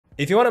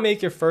If you want to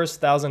make your first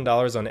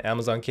 $1,000 on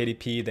Amazon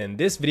KDP, then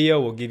this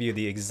video will give you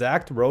the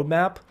exact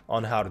roadmap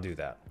on how to do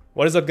that.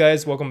 What is up,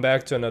 guys? Welcome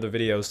back to another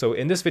video. So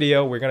in this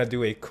video, we're going to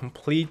do a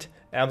complete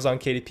Amazon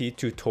KDP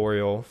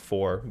tutorial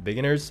for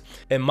beginners.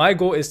 And my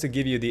goal is to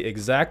give you the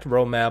exact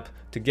roadmap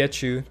to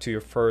get you to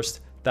your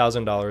first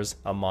 $1,000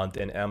 a month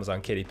in Amazon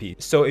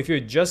KDP. So if you're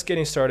just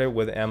getting started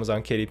with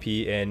Amazon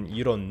KDP and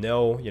you don't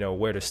know,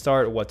 where to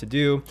start, what to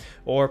do,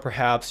 or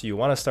perhaps you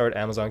want to start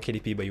Amazon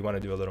KDP but you want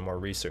to do a little more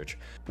research,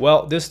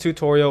 well, this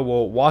tutorial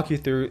will walk you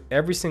through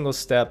every single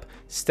step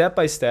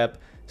by step,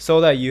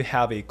 so that you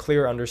have a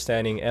clear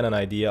understanding and an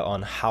idea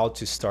on how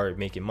to start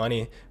making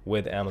money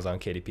with Amazon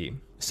KDP.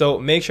 So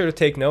make sure to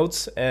take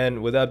notes,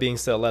 and with that being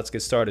said, let's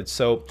get started.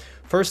 So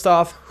first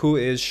off, who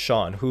is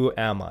Sean? Who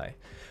am I?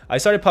 I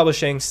started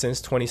publishing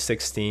since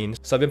 2016,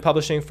 so I've been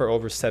publishing for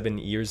over 7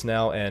 years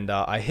now, and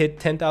I hit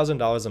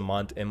 $10,000 a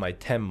month in my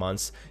 10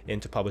 months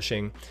into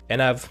publishing,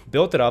 and I've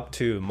built it up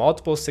to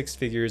multiple six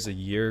figures a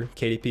year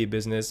KDP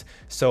business.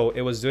 So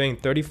it was doing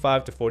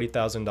 $35,000 to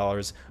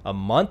 $40,000 a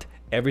month,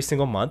 every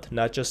single month,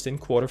 not just in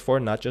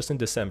Q4, not just in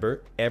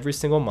December, every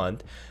single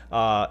month.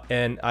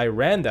 And I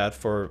ran that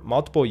for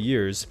multiple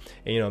years,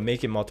 and,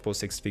 making multiple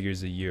six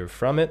figures a year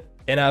from it.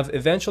 And I've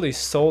eventually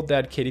sold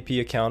that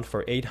KDP account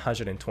for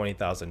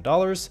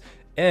 $820,000.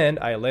 And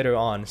I later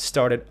on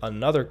started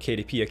another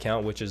KDP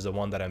account, which is the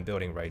one that I'm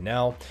building right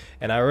now.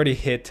 And I already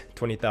hit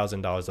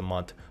 $20,000 a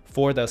month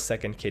for that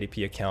second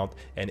KDP account,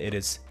 and it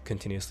is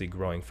continuously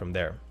growing from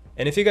there.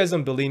 And if you guys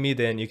don't believe me,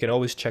 then you can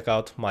always check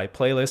out my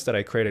playlist that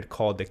I created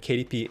called the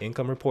KDP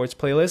Income Reports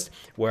playlist,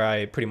 where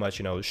I pretty much,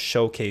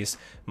 showcase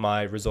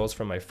my results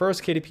from my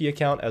first KDP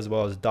account, as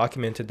well as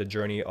documented the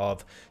journey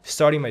of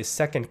starting my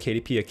second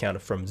KDP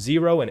account from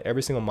zero. And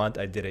every single month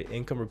I did an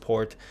income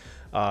report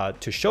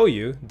to show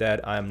you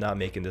that I'm not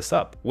making this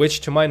up,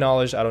 which to my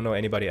knowledge, I don't know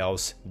anybody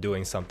else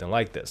doing something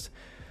like this.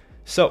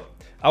 So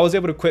I was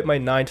able to quit my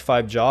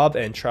 9-to-5 job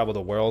and travel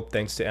the world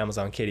thanks to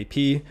Amazon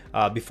KDP.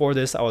 Before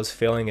this, I was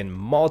failing in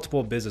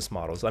multiple business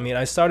models. I mean,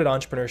 I started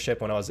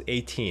entrepreneurship when I was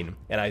 18,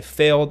 and I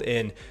failed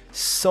in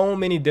so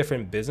many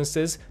different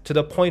businesses to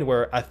the point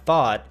where I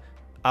thought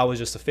I was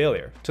just a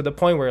failure, to the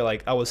point where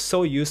I was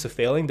so used to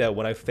failing that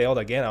when I failed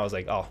again, I was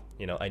like, oh,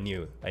 I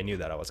knew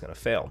that I was gonna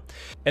fail.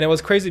 And it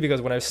was crazy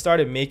because when I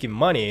started making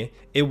money,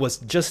 it was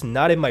just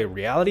not in my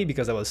reality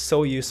because I was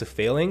so used to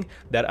failing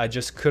that I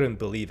just couldn't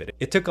believe it.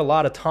 It took a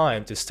lot of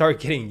time to start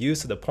getting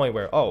used to the point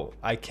where, oh,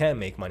 I can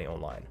make money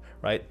online,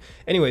 right?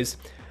 Anyways,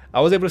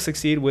 I was able to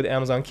succeed with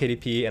Amazon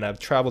KDP, and I've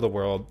traveled the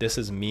world. This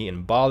is me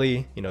in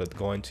Bali,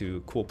 going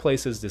to cool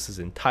places. This is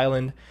in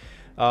Thailand,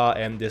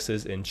 and this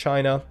is in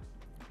China.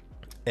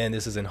 And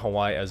this is in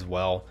Hawaii as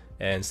well,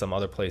 and some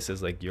other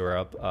places like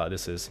Europe.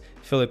 This is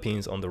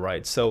Philippines on the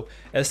right. So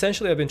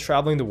essentially, I've been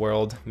traveling the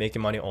world,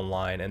 making money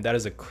online, and that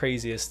is the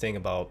craziest thing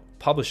about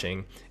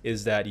publishing,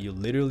 is that you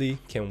literally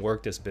can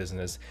work this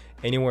business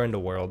anywhere in the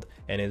world,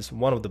 and it's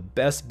one of the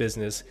best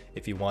business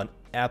if you want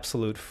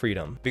absolute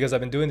freedom. Because I've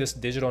been doing this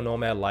digital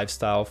nomad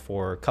lifestyle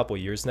for a couple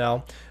years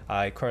now.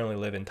 I currently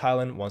live in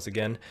Thailand once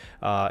again,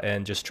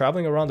 and just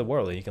traveling around the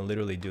world, and you can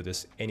literally do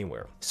this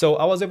anywhere. So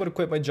I was able to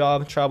quit my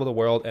job, travel the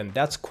world, and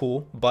that's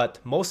cool. But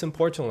most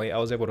importantly, I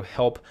was able to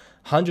help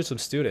hundreds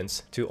of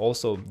students to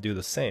also do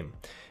the same.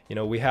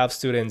 We have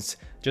students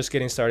just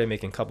getting started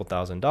making a couple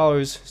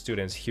 $1,000s,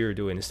 students here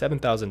doing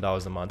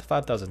 $7,000 a month,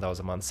 $5,000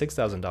 a month,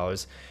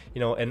 $6,000,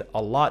 and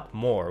a lot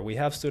more. We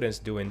have students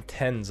doing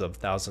tens of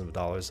thousands of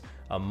dollars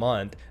a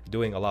month,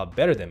 doing a lot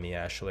better than me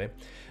actually.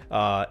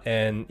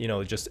 And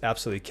just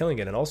absolutely killing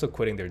it, and also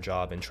quitting their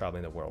job and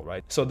traveling the world,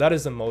 right? So that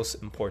is the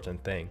most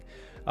important thing.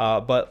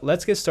 But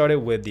let's get started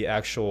with the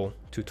actual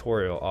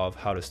tutorial of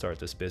how to start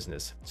this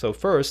business. So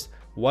first,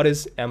 what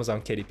is Amazon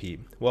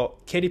KDP? Well,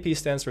 KDP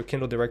stands for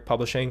Kindle Direct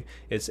Publishing.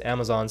 It's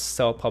Amazon's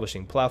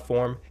self-publishing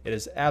platform. It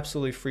is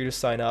absolutely free to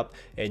sign up,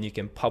 and you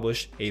can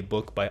publish a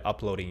book by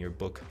uploading your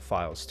book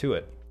files to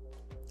it.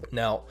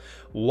 Now,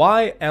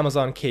 why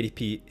Amazon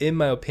KDP, in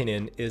my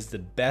opinion, is the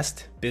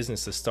best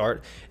business to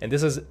start, and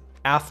this is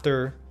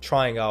after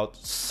trying out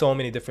so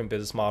many different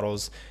business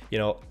models.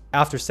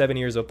 After 7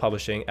 years of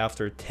publishing,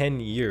 after 10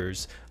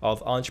 years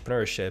of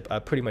entrepreneurship,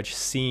 I've pretty much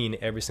seen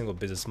every single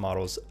business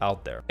models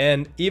out there.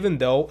 And even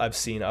though I've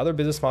seen other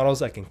business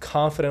models, I can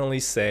confidently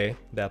say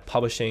that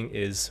publishing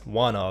is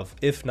one of,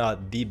 if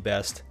not the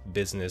best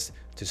business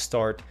to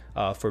start,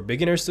 for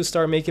beginners to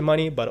start making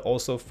money, but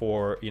also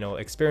for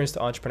experienced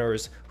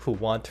entrepreneurs who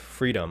want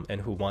freedom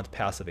and who want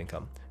passive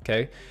income.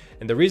 Okay,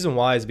 and the reason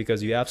why is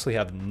because you absolutely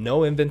have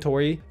no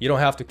inventory. You don't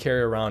have to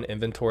carry around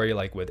inventory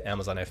like with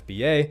Amazon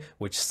FBA,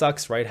 which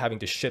sucks, right? Having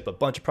to ship a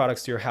bunch of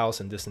products to your house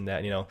and this and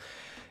that.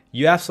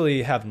 You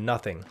absolutely have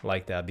nothing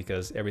like that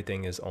because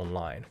everything is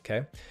online.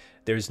 Okay.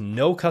 There's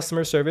no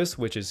customer service,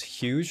 which is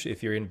huge.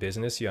 If you're in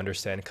business, you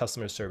understand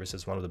customer service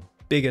is one of the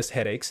biggest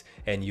headaches,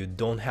 and you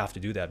don't have to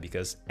do that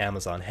because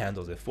Amazon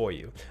handles it for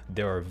you.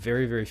 There are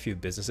very, very few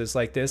businesses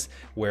like this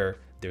where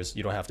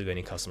you don't have to do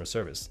any customer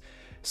service.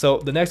 So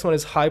the next one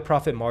is high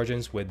profit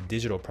margins with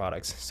digital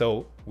products.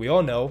 So we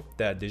all know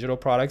that digital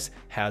products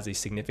has a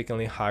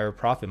significantly higher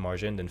profit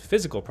margin than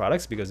physical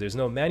products because there's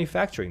no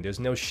manufacturing, there's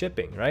no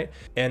shipping, right?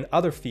 And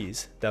other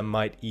fees that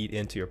might eat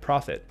into your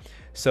profit.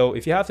 So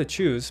if you have to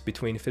choose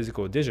between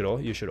physical or digital,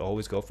 you should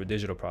always go for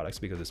digital products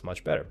because it's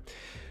much better.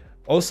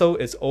 Also,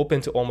 it's open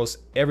to almost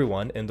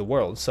everyone in the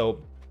world.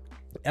 So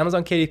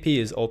Amazon KDP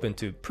is open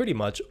to pretty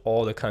much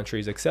all the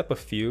countries except a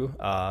few.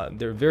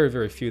 There are very,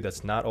 very few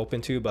that's not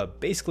open to, but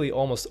basically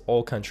almost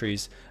all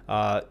countries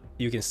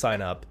you can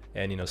sign up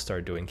and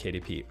start doing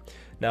KDP.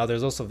 Now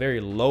there's also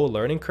very low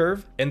learning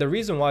curve, and the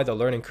reason why the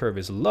learning curve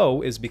is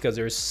low is because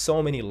there's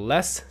so many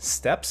less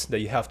steps that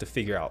you have to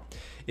figure out.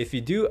 If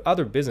you do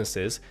other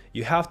businesses,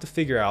 you have to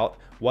figure out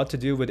what to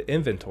do with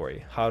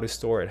inventory, how to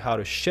store it, how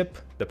to ship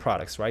the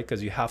products, right?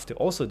 Because you have to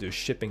also do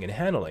shipping and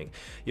handling.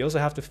 You also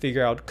have to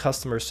figure out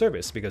customer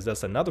service because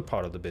that's another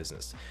part of the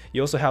business.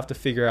 You also have to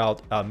figure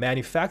out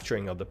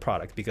manufacturing of the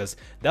product because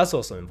that's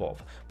also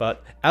involved.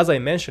 But as I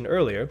mentioned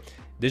earlier,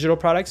 digital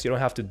products, you don't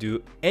have to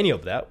do any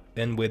of that.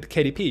 And with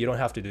KDP, you don't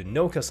have to do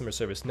no customer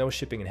service, no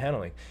shipping and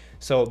handling.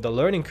 So the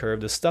learning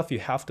curve, the stuff you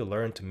have to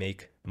learn to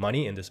make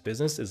money in this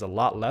business is a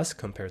lot less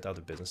compared to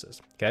other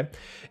businesses, okay?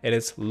 And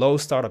it's low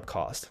startup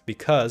cost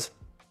because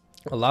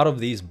a lot of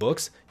these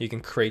books you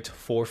can create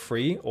for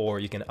free or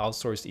you can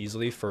outsource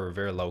easily for a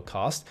very low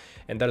cost.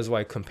 And that is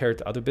why compared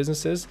to other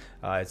businesses,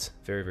 it's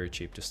very, very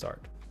cheap to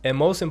start. And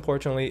most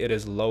importantly, it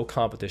is low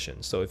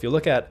competition. So if you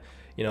look at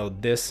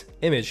this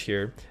image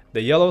here,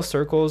 the yellow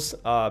circles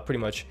pretty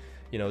much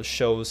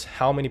shows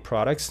how many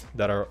products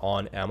that are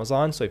on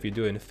Amazon. So if you're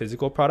doing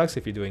physical products,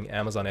 if you're doing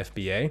Amazon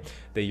FBA,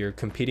 that you're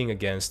competing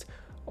against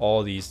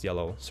all these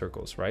yellow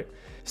circles, right?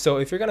 So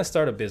if you're gonna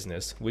start a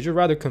business, would you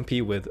rather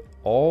compete with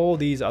all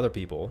these other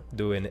people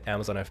doing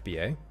Amazon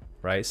FBA,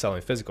 right,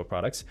 selling physical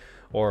products,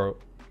 or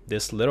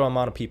this little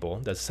amount of people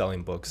that's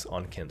selling books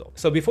on Kindle?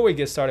 So before we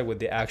get started with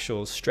the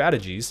actual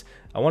strategies,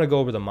 I want to go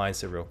over the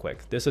mindset real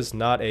quick. This is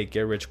not a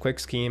get rich quick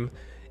scheme.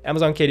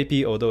 Amazon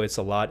KDP, although it's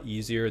a lot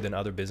easier than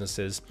other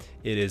businesses,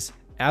 it is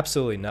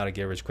absolutely not a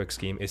get rich quick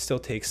scheme. It still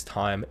takes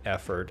time,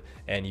 effort,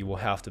 and you will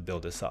have to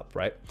build this up,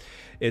 right?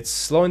 It's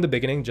slow in the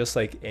beginning, just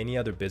like any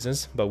other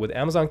business, but with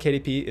Amazon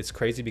KDP, it's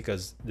crazy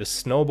because the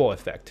snowball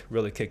effect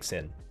really kicks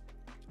in.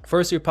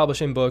 First, you're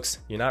publishing books,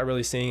 you're not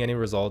really seeing any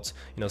results,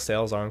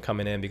 sales aren't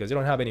coming in because you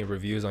don't have any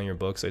reviews on your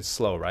book, so it's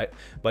slow, right?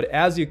 But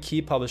as you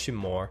keep publishing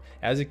more,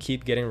 as you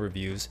keep getting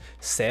reviews,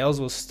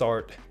 sales will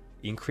start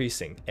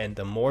increasing, and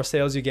the more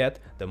sales you get,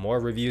 the more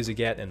reviews you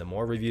get, and the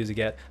more reviews you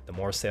get, the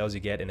more sales you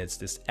get, and it's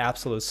this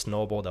absolute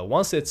snowball that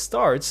once it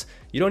starts,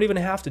 you don't even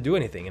have to do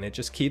anything, and it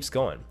just keeps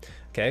going,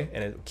 okay?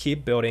 And it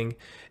keep building.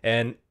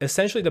 And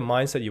essentially the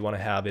mindset you want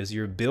to have is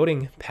you're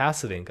building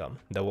passive income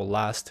that will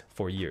last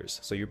for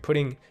years. So you're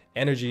putting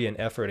energy and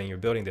effort and you're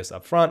building this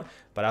up front,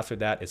 but after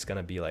that it's going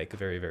to be like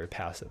very, very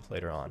passive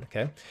later on,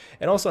 okay?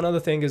 And also another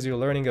thing is you're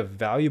learning a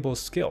valuable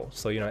skill.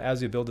 So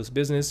as you build this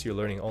business, you're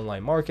learning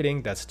online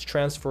marketing. That's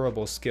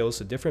transferable skills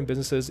to different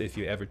businesses if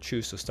you ever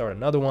choose to start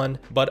another one.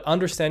 But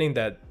understanding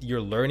that you're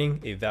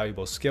learning a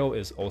valuable skill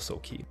is also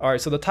key. All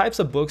right, so the types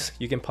of books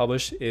you can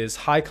publish is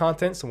high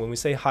content. So when we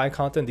say high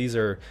content, these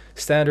are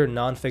standard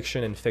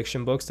nonfiction and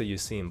fiction books that you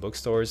see in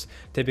bookstores,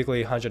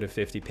 typically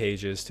 150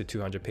 pages to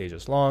 200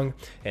 pages long,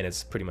 and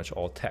it's pretty much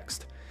all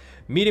text.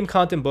 Medium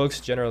content books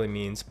generally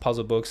means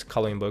puzzle books,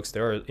 coloring books.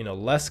 There are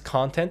less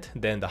content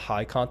than the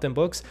high content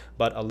books,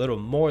 but a little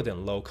more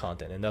than low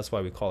content, and that's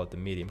why we call it the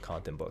medium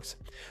content books.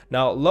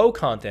 Now, low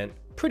content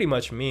pretty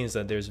much means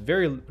that there's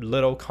very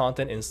little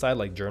content inside,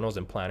 like journals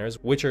and planners,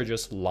 which are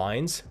just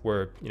lines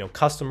where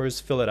customers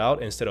fill it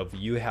out instead of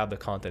you have the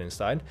content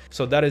inside.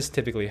 So that is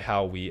typically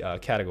how we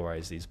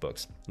categorize these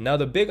books. Now,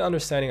 the big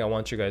understanding I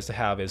want you guys to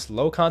have is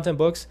low content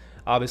books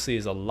obviously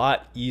is a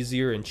lot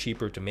easier and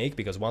cheaper to make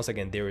because once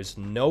again, there is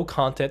no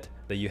content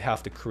that you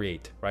have to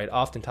create, right?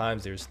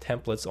 Oftentimes there's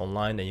templates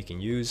online that you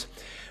can use.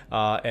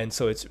 And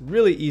so it's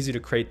really easy to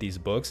create these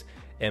books.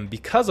 And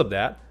because of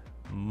that,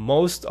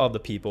 most of the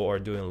people are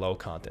doing low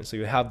content. So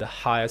you have the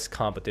highest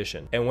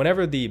competition. And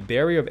whenever the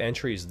barrier of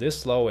entry is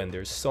this low and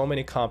there's so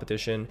many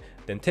competition,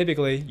 then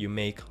typically you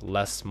make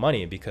less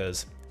money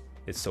because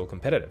it's so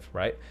competitive,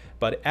 right?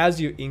 But as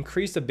you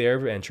increase the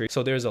barrier of entry,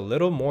 so there's a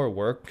little more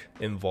work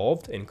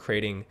involved in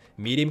creating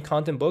medium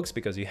content books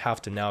because you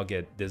have to now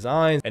get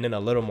designs and then a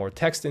little more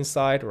text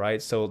inside,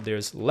 right? So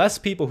there's less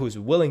people who's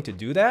willing to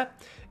do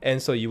that.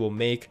 And so you will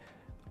make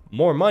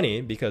more money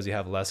because you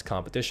have less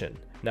competition.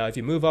 Now, if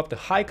you move up to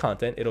high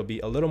content, it'll be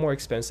a little more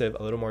expensive,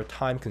 a little more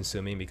time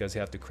consuming because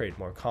you have to create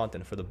more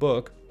content for the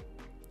book.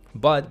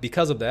 But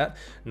because of that,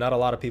 not a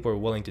lot of people are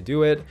willing to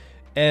do it.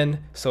 And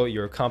so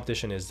your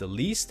competition is the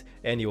least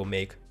and you will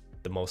make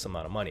the most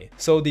amount of money.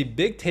 So the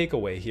big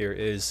takeaway here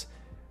is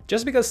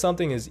Just because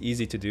something is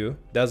easy to do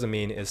doesn't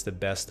mean it's the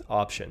best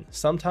option.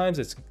 Sometimes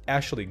it's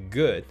actually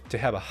good to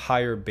have a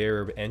higher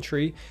barrier of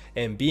entry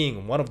and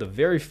being one of the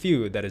very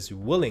few that is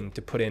willing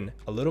to put in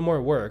a little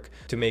more work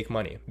to make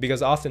money,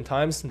 because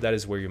oftentimes that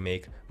is where you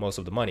make most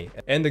of the money.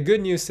 And the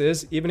good news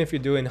is, even if you're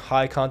doing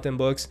high content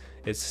books,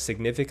 it's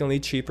significantly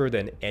cheaper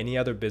than any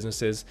other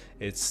businesses.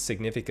 It's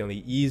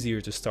significantly easier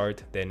to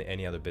start than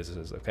any other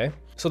businesses, okay?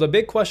 So the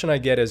big question I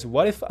get is,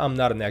 what if I'm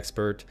not an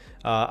expert?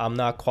 I'm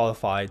not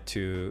qualified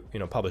to,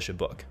 publish a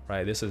book,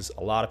 right? This is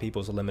a lot of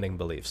people's limiting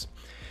beliefs.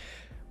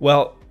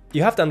 Well,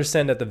 you have to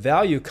understand that the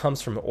value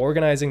comes from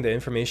organizing the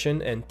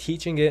information and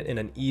teaching it in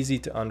an easy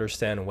to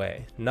understand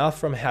way, not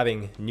from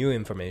having new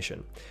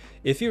information.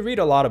 If you read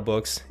a lot of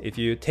books, if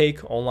you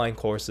take online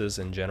courses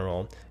in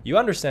general, you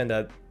understand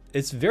that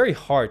it's very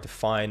hard to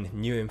find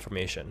new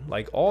information.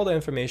 Like, all the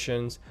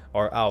informations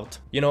are out.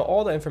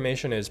 All the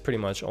information is pretty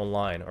much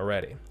online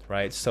already,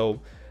 right? So,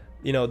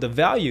 the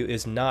value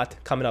is not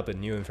coming up with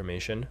new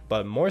information,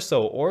 but more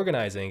so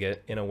organizing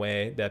it in a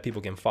way that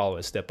people can follow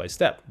it step by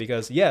step.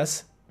 Because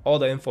yes, all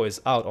the info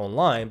is out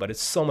online, but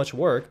it's so much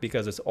work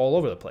because it's all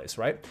over the place,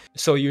 right?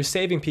 So you're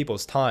saving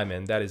people's time,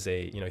 and that is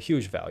a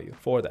huge value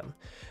for them.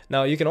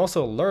 Now, you can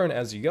also learn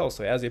as you go.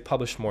 So as you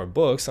publish more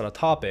books on a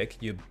topic,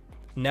 you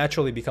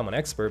naturally become an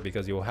expert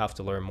because you will have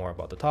to learn more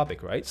about the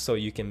topic, right? So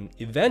you can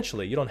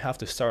eventually, you don't have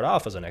to start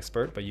off as an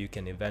expert, but you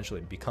can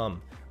eventually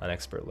become an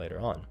expert later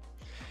on.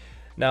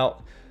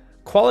 Now,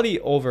 quality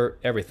over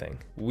everything.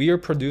 We are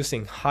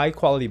producing high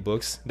quality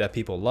books that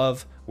people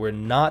love. We're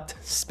not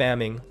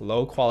spamming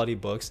low quality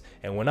books,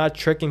 and we're not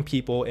tricking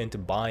people into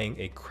buying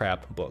a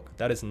crap book.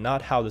 That is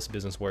not how this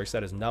business works.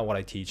 That is not what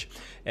I teach.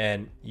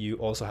 And you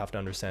also have to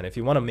understand, if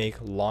you want to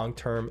make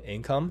long-term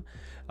income,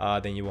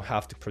 then you will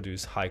have to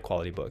produce high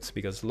quality books,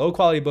 because low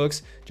quality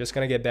books just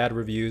gonna get bad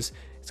reviews.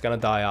 It's gonna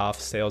die off,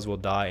 sales will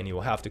die, and you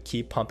will have to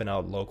keep pumping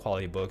out low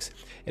quality books.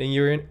 And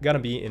you're gonna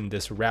be in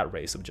this rat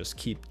race of just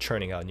keep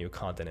churning out new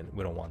content, and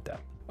we don't want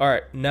that. All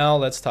right, now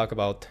let's talk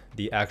about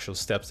the actual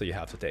steps that you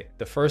have to take.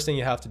 The first thing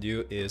you have to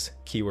do is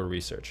keyword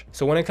research.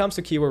 So when it comes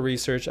to keyword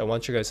research, I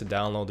want you guys to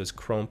download this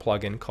Chrome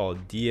plugin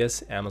called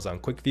DS Amazon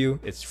Quick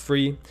View. It's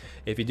free.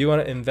 If you do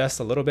want to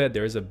invest a little bit,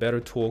 there is a better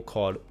tool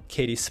called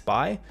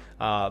KDP,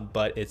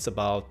 but it's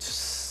about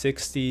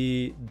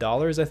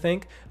 $60, I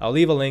think. I'll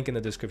leave a link in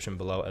the description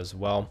below as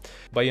well.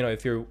 But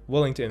if you're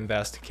willing to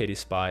invest,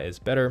 KDP is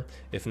better.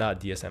 If not,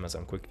 DS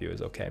Amazon Quick View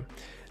is okay.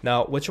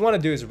 Now, what you want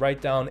to do is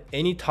write down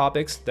any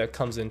topics that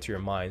comes into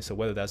your mind. So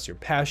whether that's your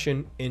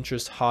passion,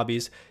 interest,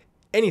 hobbies,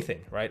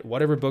 anything, right?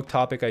 Whatever book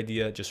topic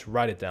idea, just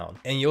write it down.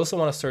 And you also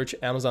want to search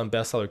Amazon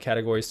bestseller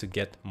categories to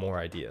get more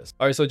ideas.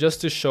 All right, so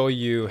just to show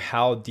you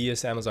how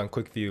DS Amazon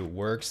Quick View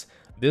works,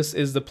 this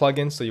is the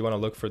plugin. So you want to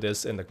look for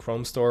this in the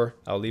Chrome store.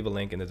 I'll leave a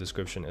link in the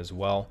description as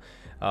well.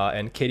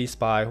 And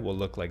KDP will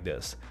look like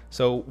this.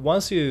 So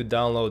once you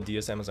download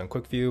DS Amazon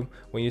Quick View,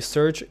 when you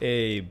search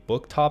a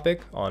book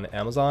topic on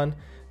Amazon,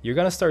 you're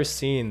gonna start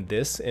seeing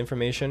this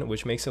information,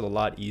 which makes it a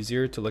lot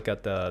easier to look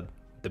at the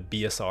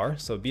BSR.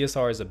 So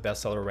BSR is a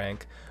bestseller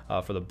rank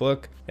for the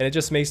book, and it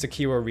just makes the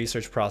keyword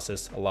research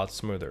process a lot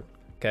smoother.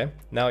 Okay,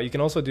 now you can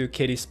also do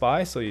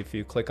KDP. So if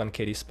you click on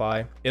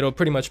KDP, it'll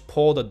pretty much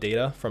pull the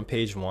data from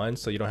page 1,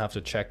 so you don't have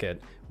to check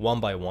it one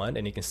by one,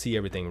 and you can see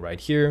everything right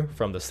here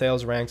from the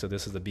sales rank. So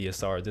this is the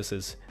BSR, this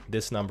is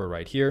this number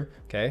right here,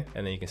 okay?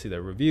 And then you can see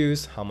the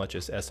reviews, how much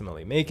it's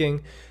estimately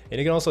making, and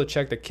you can also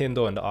check the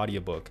Kindle and the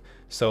audiobook.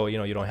 So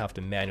you don't have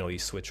to manually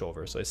switch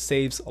over, so it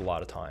saves a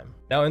lot of time.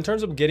 Now, in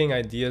terms of getting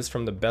ideas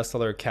from the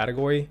bestseller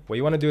category, what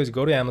you want to do is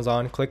go to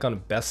Amazon, click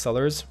on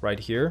bestsellers right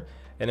here,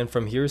 and then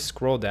from here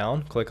scroll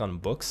down, click on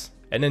books,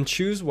 and then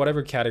choose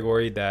whatever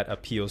category that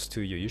appeals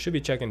to you. You should be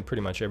checking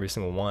pretty much every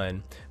single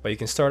one, but you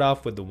can start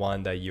off with the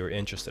one that you're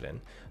interested in.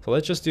 So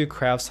let's just do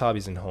crafts,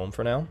 hobbies, and home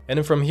for now. And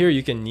then from here,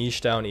 you can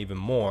niche down even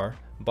more.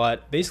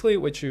 But basically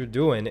what you're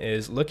doing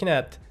is looking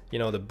at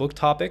the book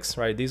topics,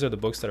 right? These are the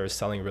books that are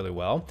selling really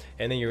well.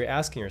 And then you're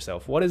asking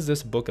yourself, what is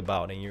this book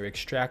about? And you're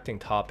extracting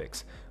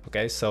topics,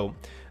 okay? So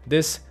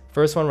this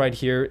first one right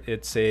here,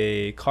 it's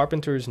a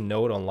carpenter's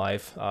note on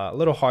life. A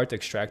little hard to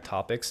extract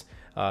topics.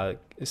 It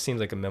seems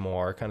like a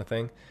memoir kind of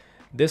thing.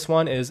 This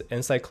one is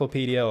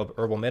Encyclopedia of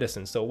Herbal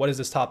Medicine. So what is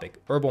this topic?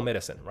 Herbal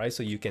medicine, right?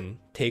 So you can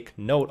take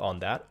note on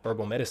that.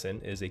 Herbal medicine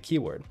is a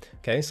keyword.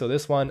 Okay, so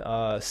this one,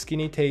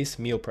 skinny taste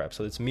meal prep.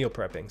 So it's meal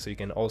prepping. So you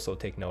can also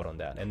take note on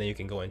that. And then you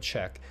can go and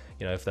check,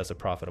 if that's a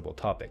profitable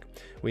topic.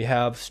 We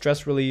have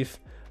stress relief,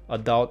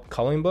 adult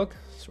coloring book,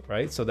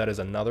 right? So that is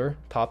another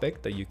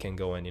topic that you can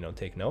go and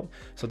take note.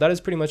 So that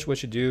is pretty much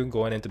what you do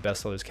going into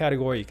bestsellers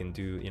category. You can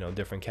do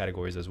different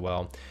categories as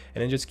well,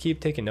 and then just keep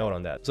taking note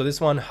on that. So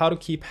this one, how to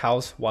keep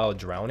house while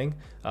drowning.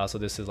 So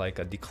this is like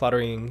a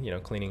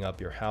decluttering, cleaning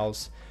up your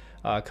house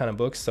kind of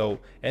book. So,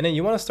 and then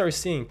you want to start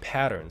seeing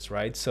patterns,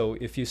 right? So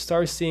if you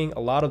start seeing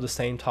a lot of the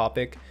same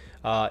topic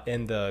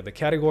in the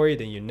category,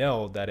 then you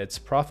know that it's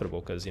profitable,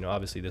 because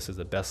obviously this is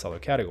the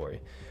bestseller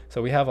category.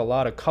 So we have a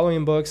lot of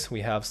coloring books.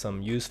 We have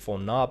some useful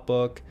knot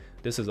book.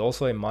 This is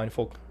also a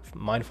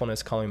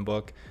mindfulness coloring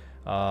book.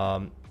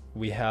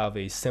 we have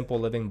a simple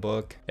living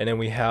book, and then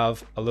we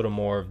have a little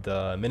more of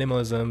the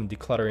minimalism,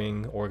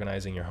 decluttering,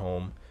 organizing your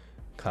home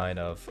kind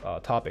of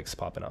topics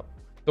popping up.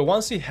 So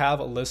once you have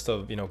a list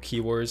of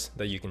keywords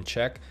that you can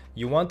check,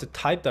 you want to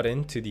type that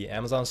into the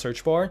Amazon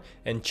search bar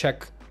and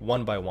check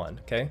one by one.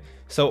 Okay,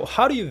 so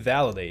how do you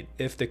validate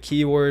if the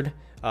keyword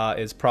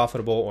is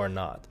profitable or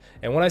not?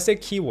 And when I say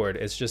keyword,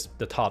 it's just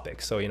the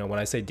topic. So when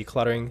I say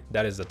decluttering,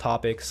 that is the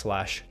topic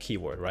 /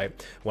 keyword,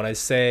 right? When I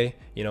say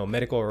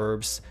medical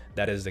herbs,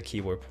 that is the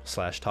keyword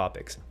 /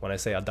 topics. When I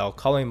say adult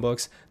coloring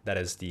books, that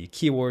is the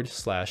keyword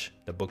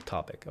 / the book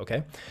topic.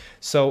 Okay,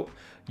 so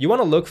you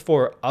want to look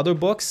for other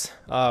books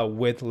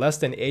with less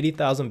than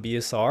 80,000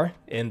 BSR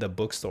in the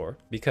bookstore,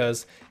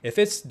 because if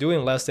it's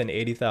doing less than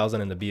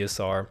 80,000 in the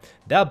BSR,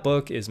 that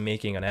book is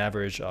making an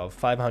average of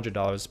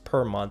 $500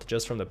 per month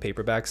just from the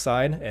paperback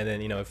side. And then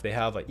if they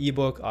have an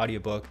ebook,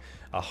 audiobook,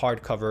 a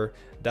hardcover,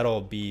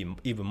 that'll be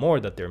even more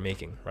that they're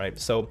making, right?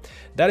 So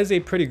that is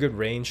a pretty good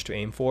range to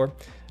aim for.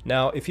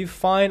 Now, if you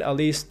find at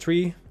least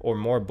 3 or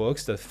more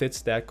books that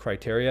fits that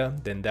criteria,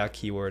 then that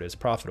keyword is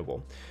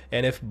profitable.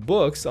 And if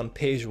books on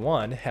page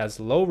 1 has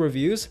low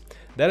reviews,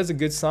 that is a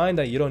good sign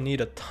that you don't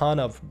need a ton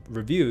of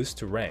reviews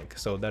to rank.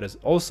 So that is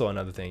also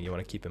another thing you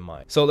want to keep in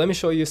mind. So let me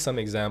show you some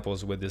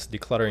examples with this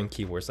decluttering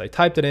keywords. I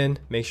typed it in,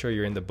 make sure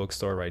you're in the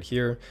bookstore right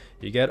here.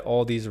 You get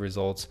all these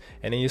results,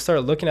 and then you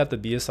start looking at the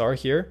BSR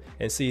here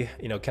and see,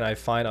 can I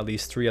find at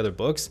least 3 other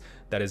books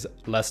that is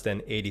less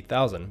than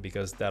 80,000,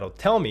 because that'll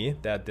tell me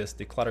that this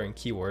decluttering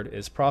keyword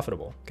is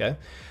profitable. Okay,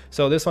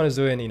 so this one is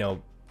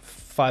doing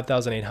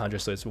 5,800,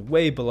 so it's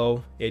way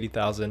below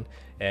 80,000,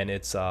 and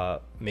it's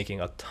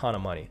making a ton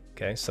of money.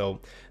 Okay, so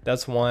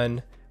that's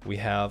one. We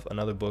have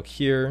another book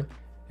here,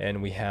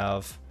 and we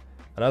have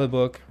another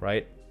book,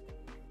 right?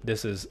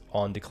 This is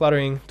on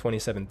decluttering,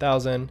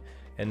 27,000,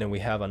 and then we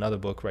have another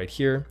book right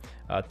here,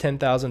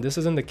 10,000. This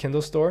is in the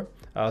Kindle store.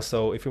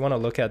 So if we want to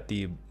look at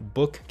the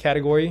book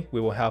category, we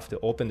will have to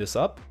open this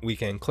up. We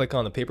can click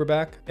on the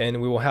paperback,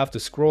 and we will have to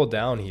scroll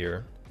down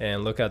here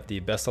and look at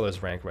the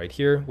bestsellers rank right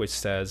here, which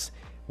says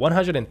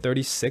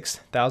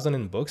 136,000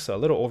 in books, so a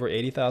little over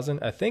 80,000.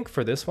 I think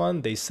for this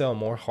one, they sell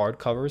more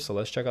hardcovers. So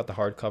let's check out the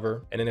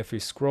hardcover. And then if we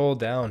scroll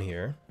down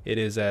here, it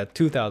is at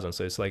 2,000.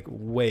 So it's like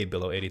way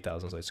below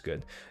 80,000. So it's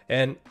good.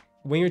 And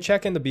when you're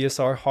checking the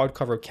BSR,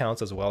 hardcover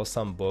counts as well.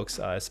 Some books,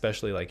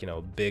 especially like,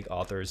 big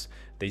authors,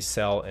 they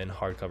sell in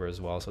hardcover as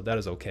well. So that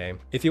is okay.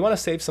 If you want to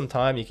save some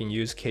time, you can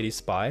use KDP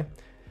Spy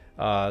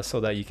so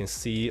that you can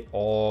see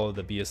all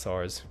the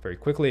BSRs very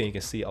quickly. And you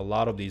can see a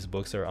lot of these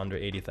books are under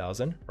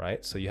 80,000,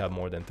 right? So you have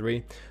more than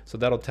 3. So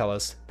that'll tell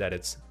us that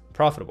it's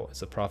profitable.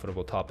 It's a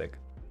profitable topic.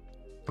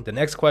 The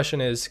next question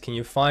is, can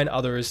you find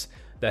others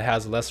that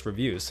has less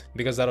reviews?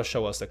 Because that'll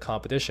show us the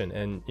competition.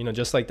 And,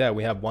 just like that,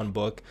 we have one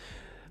book,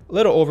 a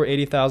little over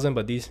 80,000,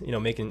 but these,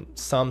 making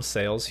some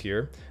sales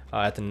here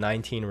at the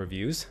 19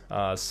 reviews.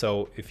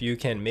 So if you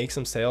can make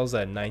some sales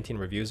at 19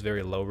 reviews,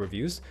 very low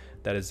reviews,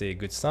 that is a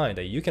good sign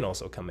that you can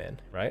also come in,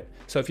 right?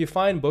 So if you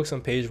find books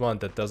on page 1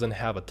 that doesn't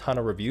have a ton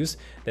of reviews,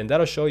 then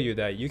that'll show you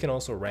that you can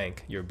also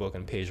rank your book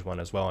on page 1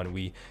 as well. And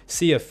we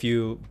see a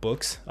few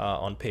books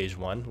on page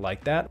 1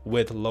 like that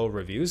with low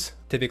reviews,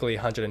 typically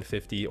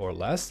 150 or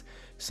less.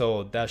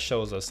 So that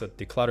shows us that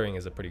decluttering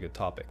is a pretty good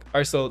topic. All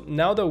right, so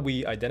now that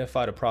we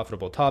identified a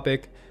profitable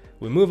topic,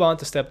 we move on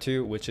to step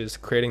 2, which is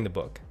creating the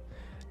book.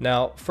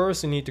 Now,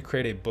 first you need to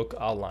create a book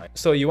outline.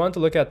 So you want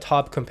to look at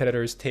top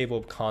competitors, table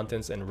of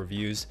contents and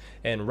reviews,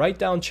 and write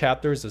down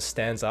chapters that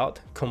stands out,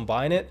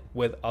 combine it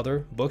with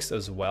other books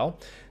as well.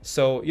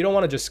 So you don't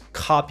want to just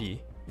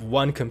copy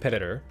one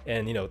competitor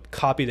and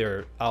copy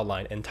their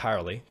outline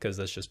entirely, because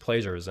that's just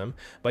plagiarism.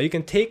 But you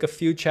can take a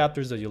few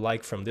chapters that you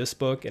like from this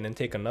book and then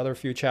take another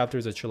few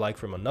chapters that you like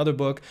from another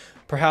book,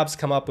 perhaps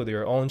come up with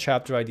your own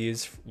chapter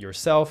ideas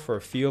yourself for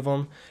a few of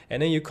them,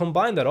 and then you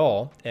combine that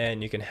all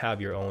and you can have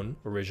your own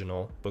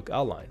original book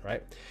outline,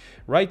 right?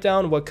 Write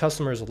down what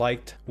customers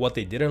liked, what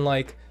they didn't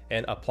like,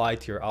 and apply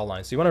to your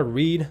outline. So you want to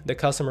read the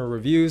customer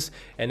reviews,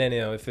 and then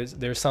if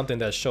there's something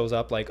that shows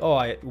up like, oh,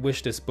 I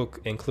wish this book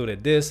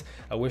included this,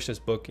 I wish this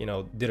book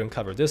didn't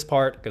cover this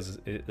part because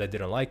I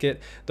didn't like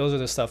it. Those are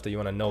the stuff that you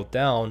want to note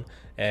down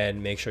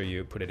and make sure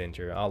you put it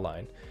into your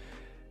outline.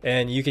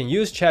 And you can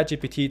use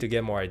ChatGPT to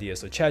get more ideas.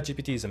 So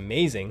ChatGPT is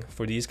amazing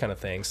for these kind of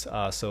things.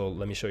 So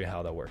let me show you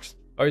how that works.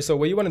 All right, so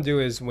what you want to do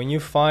is when you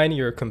find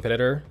your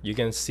competitor, you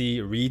can see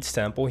read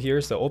sample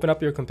here. So open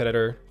up your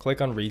competitor, click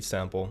on read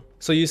sample.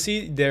 So you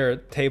see their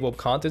table of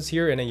contents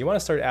here, and then you want to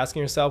start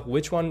asking yourself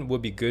which one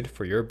would be good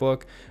for your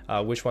book.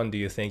 Which one do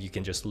you think you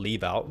can just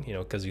leave out,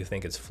 because you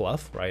think it's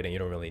fluff, right? And you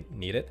don't really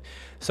need it.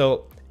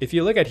 So if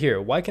you look at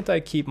here, why can't I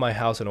keep my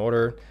house in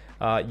order?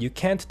 You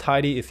can't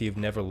tidy if you've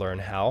never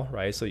learned how,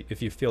 right? So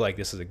if you feel like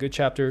this is a good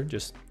chapter,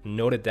 just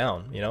note it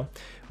down,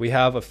 We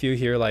have a few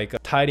here like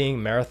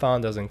tidying marathon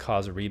doesn't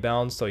cause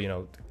rebounds.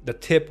 So, the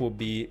tip will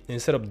be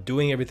instead of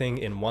doing everything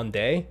in one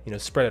day,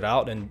 spread it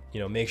out and,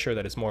 make sure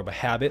that it's more of a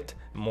habit,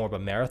 more of a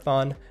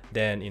marathon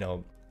than,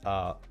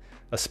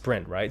 a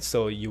sprint, right?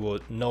 So you will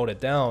note it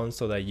down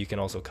so that you can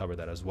also cover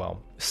that as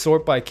well.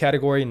 Sort by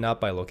category, not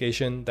by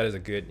location. That is a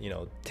good,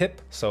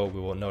 tip. So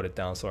we will note it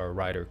down so our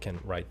writer can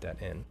write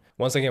that in.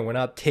 Once again, we're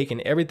not taking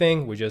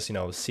everything, we're just,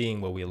 seeing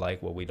what we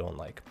like, what we don't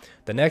like.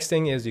 The next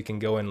thing is you can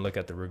go and look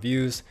at the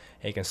reviews,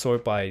 and you can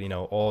sort by,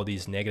 all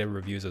these negative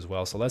reviews as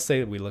well. So let's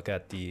say we look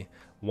at the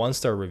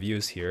 1-star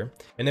reviews here,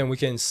 and then we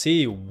can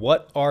see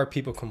what are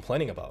people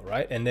complaining about,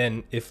 right? And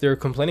then if they're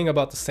complaining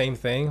about the same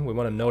thing, we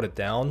want to note it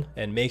down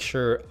and make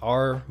sure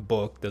our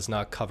book does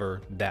not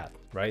cover that,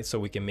 right? So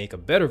we can make a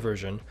better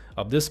version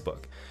of this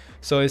book.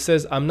 So it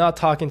says, I'm not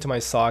talking to my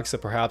socks. So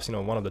perhaps,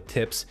 one of the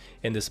tips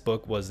in this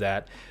book was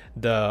that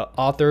the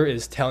author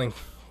is telling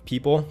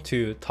people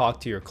to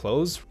talk to your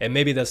clothes, and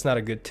maybe that's not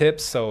a good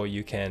tip, so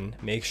you can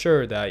make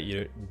sure that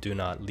you do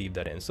not leave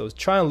that in. So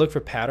try and look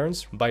for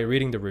patterns by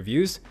reading the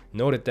reviews,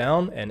 note it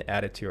down, and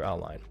add it to your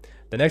outline.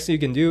 The next thing you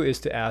can do is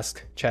to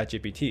ask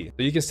ChatGPT.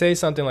 So you can say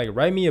something like,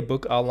 write me a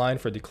book outline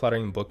for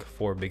decluttering book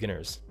for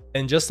beginners.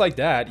 And just like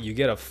that, you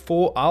get a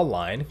full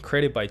outline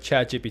created by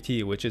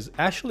ChatGPT, which is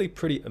actually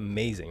pretty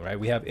amazing, right?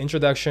 We have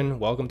introduction,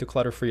 welcome to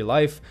clutter-free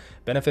life,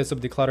 benefits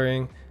of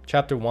decluttering,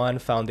 chapter 1,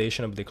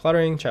 foundation of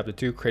decluttering, chapter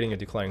 2, creating a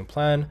decluttering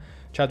plan,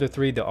 chapter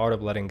 3, the art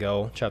of letting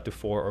go, chapter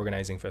 4,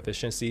 organizing for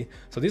efficiency.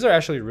 So these are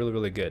actually really,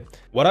 really good.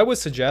 What I would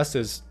suggest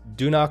is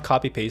do not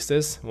copy paste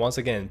this. Once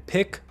again,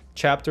 pick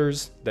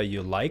chapters that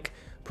you like,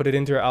 put it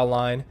into your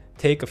outline,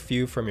 take a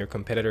few from your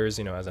competitors,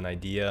 as an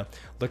idea,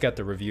 look at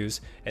the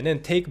reviews, and then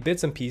take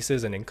bits and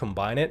pieces and then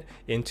combine it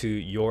into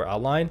your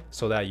outline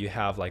so that you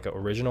have like an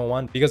original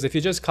one. Because if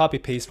you just copy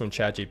paste from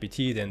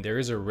ChatGPT, then there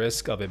is a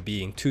risk of it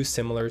being too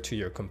similar to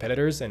your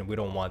competitors, and we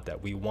don't want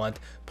that. We want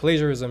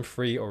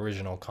plagiarism-free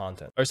original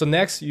content. All right, so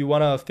next you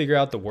want to figure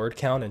out the word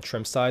count and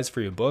trim size for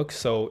your book.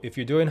 So if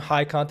you're doing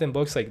high content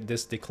books like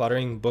this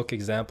decluttering book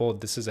example,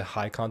 this is a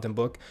high content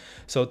book.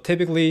 So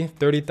typically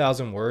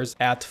 30,000 words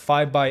at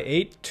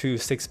 5x8 to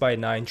 6x9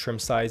 trim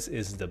size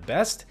is the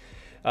best.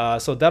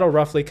 So that'll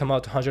roughly come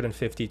out to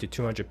 150 to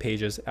 200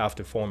 pages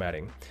after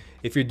formatting.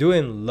 If you're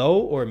doing low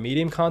or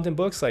medium content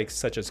books, like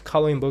such as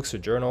coloring books or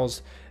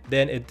journals,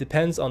 then it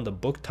depends on the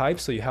book type.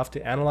 So you have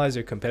to analyze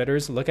your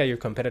competitors, look at your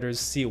competitors,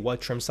 see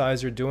what trim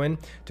size you're doing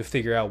to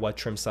figure out what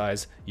trim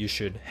size you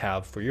should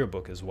have for your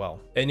book as well.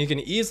 And you can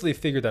easily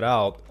figure that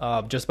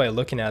out just by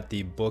looking at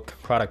the book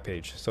product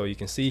page. So you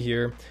can see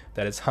here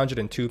that it's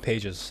 102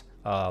 pages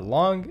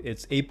long.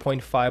 It's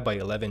 8.5 by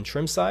 11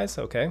 trim size.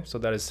 Okay, so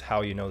that is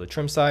how you know the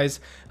trim size,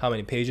 how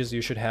many pages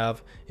you should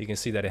have. You can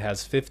see that it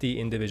has 50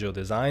 individual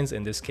designs.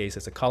 In this case,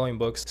 it's a coloring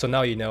book. So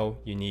now you know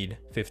you need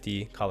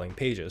 50 coloring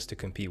pages to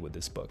compete with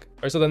this book. All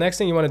right, so the next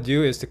thing you want to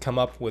do is to come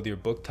up with your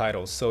book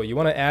titles. So you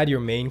want to add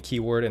your main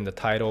keyword in the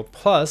title,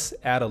 plus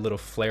add a little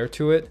flair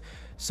to it.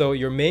 So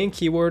your main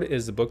keyword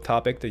is the book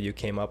topic that you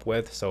came up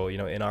with. So,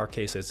 in our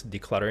case, it's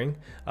decluttering.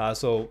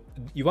 So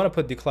you want to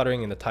put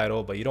decluttering in the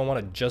title, but you don't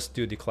want to just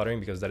do decluttering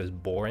because that is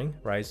boring,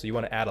 right? So you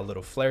want to add a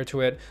little flair to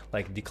it,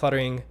 like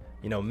decluttering,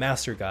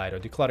 master guide or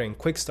decluttering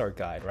quick start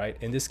guide, right?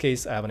 In this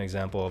case, I have an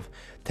example of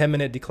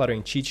 10-minute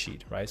decluttering cheat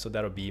sheet, right? So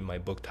that'll be my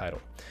book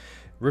title.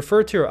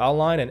 Refer to your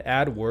outline and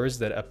add words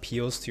that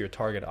appeals to your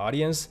target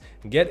audience.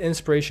 Get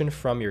inspiration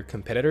from your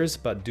competitors,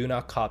 but do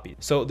not copy.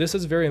 So this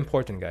is very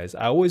important, guys.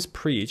 I always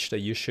preach that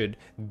you should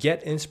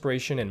get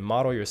inspiration and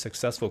model your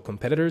successful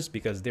competitors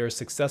because they're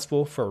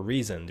successful for a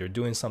reason. They're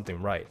doing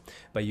something right,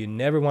 but you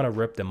never want to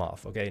rip them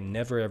off. Okay,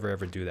 never, ever,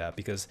 ever do that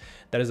because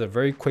that is a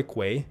very quick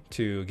way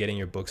to getting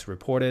your books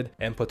reported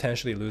and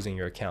potentially losing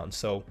your account.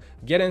 So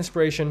get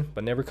inspiration,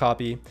 but never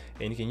copy.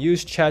 And you can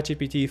use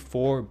ChatGPT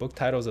for book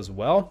titles as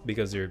well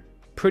because they're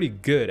pretty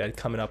good at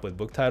coming up with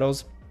book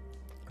titles,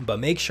 but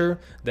make sure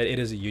that it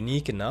is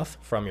unique enough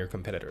from your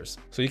competitors.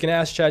 So you can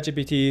ask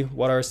ChatGPT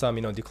what are some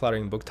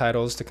decluttering book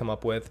titles to come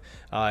up with,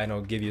 and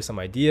it'll give you some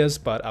ideas,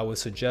 but I would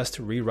suggest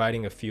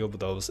rewriting a few of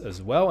those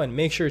as well, and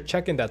make sure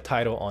checking that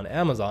title on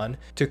Amazon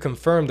to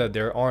confirm that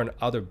there aren't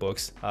other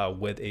books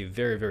with a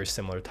very, very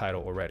similar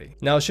title already.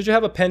 Now, should you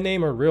have a pen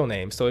name or real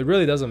name? So it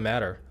really doesn't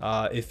matter.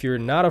 If you're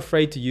not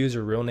afraid to use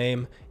your real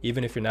name,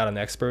 even if you're not an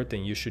expert,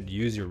 then you should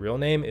use your real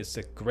name. It's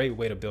a great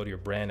way to build your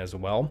brand as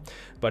well.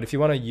 But if you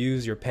want to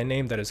use your pen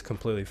name, that is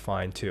completely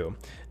fine too.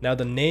 Now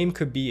the name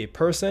could be a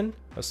person,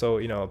 so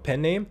a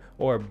pen name,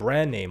 or a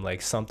brand name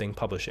like something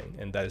publishing,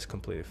 and that is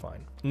completely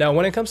fine. Now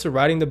when it comes to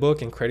writing the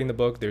book and creating the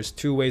book, there's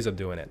two ways of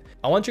doing it.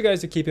 I want you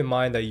guys to keep in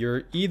mind that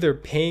you're either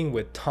paying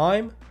with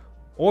time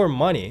or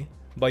money,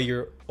 but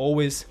you're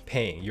always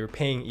paying. You're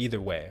paying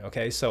either way,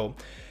 okay? So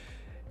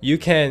you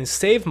can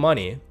save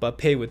money but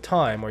pay with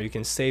time, or you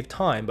can save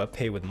time but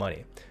pay with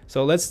money.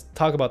 So let's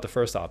talk about the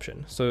first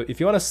option. So if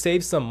you want to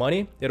save some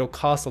money, it'll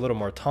cost a little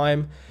more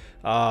time,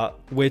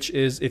 which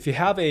is if you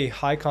have a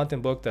high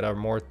content book that are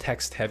more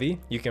text heavy,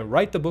 you can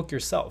write the book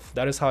yourself.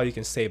 That is how you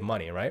can save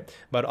money, right?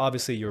 But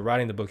obviously you're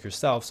writing the book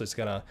yourself, so it's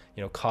gonna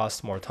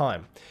cost more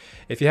time.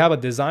 If you have a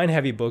design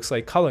heavy books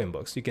like coloring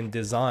books, you can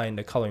design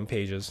the coloring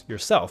pages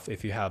yourself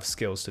if you have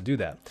skills to do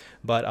that,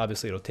 but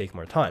obviously it'll take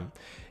more time.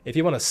 If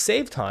you want to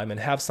save time and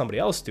have somebody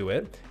else do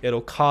it,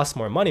 it'll cost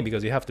more money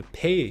because you have to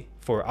pay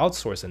for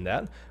outsourcing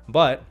that,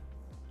 but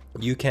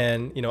you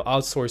can,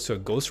 outsource to a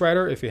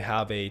ghostwriter. If you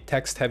have a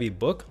text heavy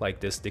book like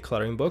this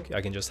decluttering book,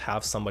 I can just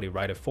have somebody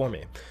write it for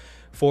me.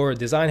 For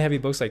design heavy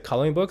books like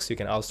coloring books, you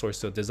can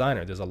outsource to a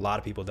designer. There's a lot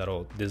of people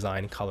that'll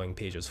design coloring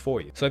pages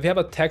for you. So if you have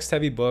a text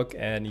heavy book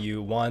and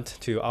you want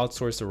to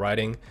outsource the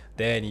writing,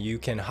 then you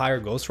can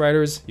hire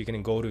ghostwriters. You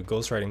can go to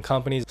ghostwriting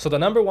companies. So the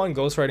number one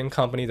ghostwriting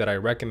company that I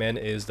recommend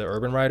is the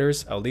Urban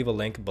Writers. I'll leave a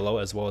link below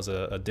as well as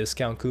a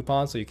discount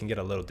coupon so you can get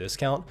a little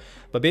discount.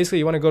 But basically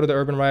you want to go to the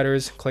Urban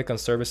Writers, click on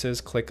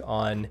services, click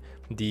on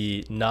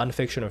the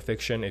non-fiction or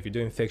fiction. If you're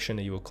doing fiction,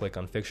 you will click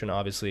on fiction,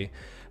 obviously.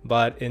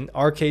 But in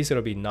our case,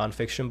 it'll be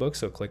non-fiction books.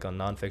 So click on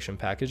non-fiction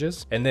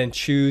packages and then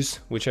choose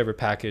whichever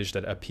package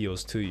that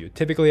appeals to you.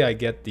 Typically, I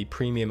get the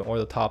premium or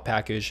the top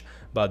package,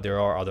 but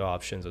there are other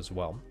options as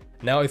well.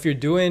 Now, if you're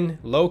doing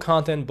low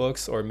content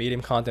books or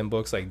medium content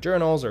books like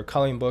journals or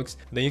coloring books,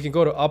 then you can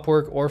go to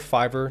Upwork or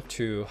Fiverr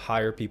to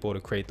hire people to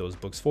create those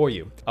books for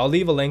you. I'll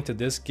leave a link to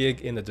this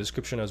gig in the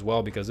description as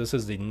well, because this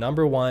is the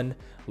number one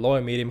low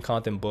and medium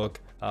content book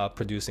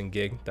producing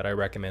gig that I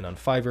recommend on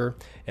Fiverr,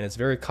 and it's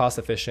very cost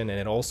efficient, and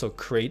it also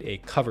create a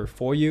cover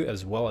for you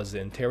as well as the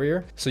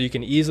interior, so you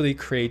can easily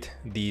create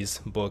these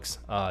books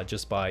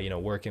just by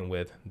working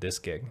with this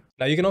gig.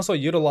 Now you can also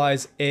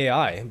utilize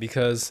AI,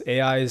 because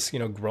AI is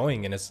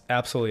growing, and it's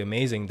absolutely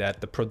amazing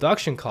that the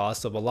production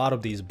costs of a lot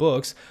of these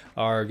books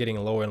are getting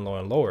lower and lower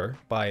and lower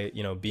by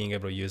being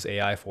able to use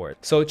AI for it.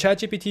 So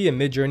ChatGPT and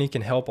Midjourney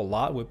can help a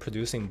lot with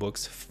producing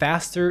books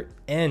faster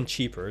and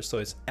cheaper, so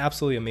it's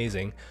absolutely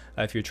amazing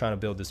if you're trying to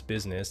build this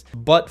business.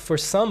 But for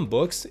some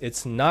books,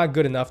 it's not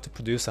good enough to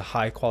produce a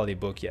high quality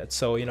book yet.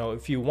 So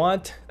if you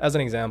want, as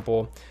an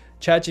example,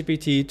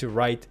 ChatGPT to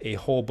write a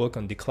whole book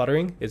on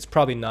decluttering, it's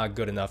probably not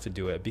good enough to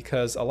do it,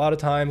 because a lot of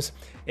times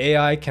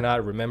AI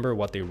cannot remember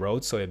what they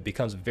wrote, so it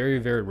becomes very,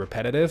 very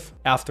repetitive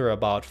after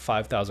about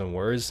 5,000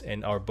 words,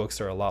 and our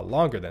books are a lot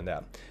longer than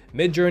that.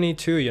 Midjourney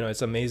too,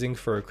 it's amazing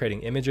for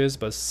creating images,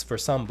 but for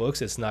some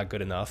books, it's not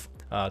good enough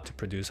to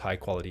produce high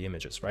quality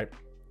images, right?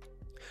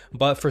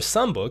 But for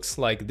some books,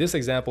 like this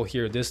example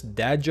here, this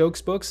dad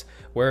jokes books,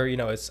 where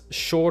it's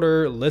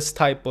shorter list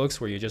type books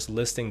where you're just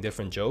listing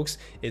different jokes,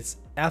 it's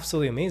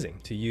absolutely amazing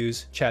to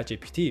use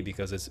ChatGPT,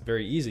 because it's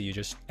very easy. You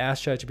just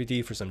ask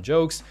ChatGPT for some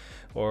jokes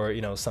or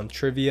some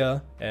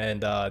trivia,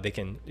 and they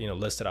can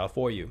list it out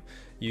for you.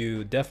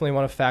 You definitely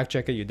want to fact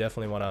check it. You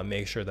definitely want to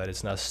make sure that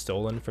it's not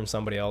stolen from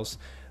somebody else.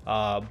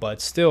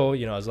 But still,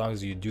 as long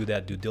as you do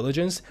that due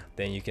diligence,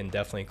 then you can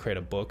definitely create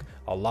a book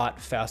a lot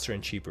faster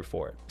and cheaper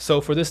for it. So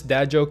for this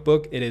dad joke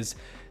book, it is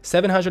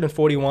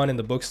 $741 in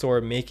the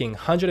bookstore, making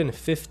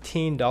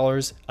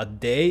 $115 a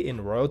day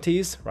in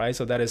royalties, right?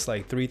 So that is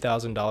like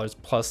 $3,000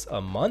 plus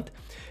a month.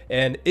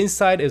 And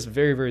inside is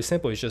very, very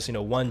simple. It's just,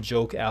 one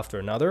joke after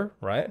another,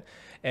 right?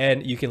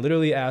 And you can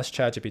literally ask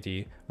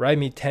ChatGPT, write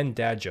me 10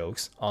 dad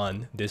jokes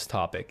on this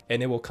topic,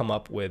 and it will come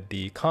up with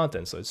the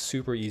content. So it's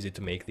super easy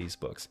to make these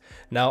books.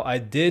 Now, I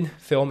did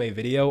film a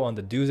video on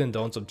the do's and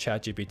don'ts of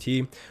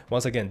ChatGPT.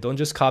 Once again, don't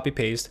just copy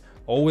paste,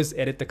 always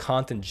edit the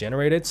content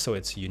generated so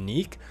it's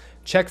unique.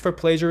 Check for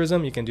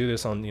plagiarism. You can do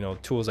this on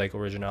tools like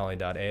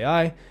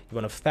originality.ai. You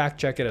want to fact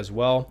check it as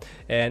well.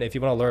 And if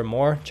you want to learn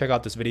more, check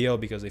out this video,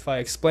 because if I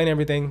explain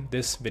everything,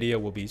 this video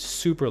will be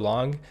super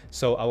long.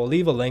 So I will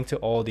leave a link to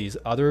all these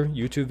other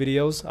YouTube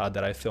videos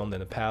that I filmed in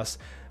the past.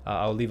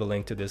 I'll leave a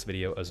link to this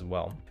video as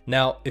well.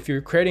 Now, if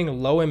you're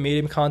creating low and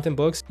medium content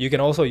books, you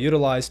can also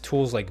utilize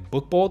tools like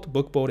BookBolt.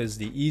 BookBolt is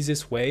the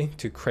easiest way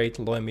to create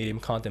low and medium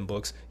content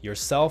books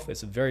yourself.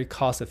 It's very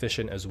cost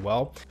efficient as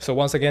well. So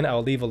once again,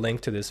 I'll leave a link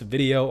to this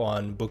video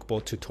on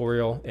BookBolt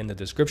tutorial in the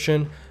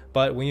description.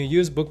 But when you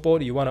use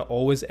BookBolt, you want to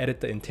always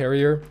edit the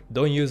interior.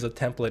 Don't use the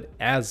template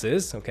as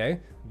is,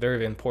 okay? Very,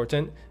 very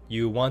important.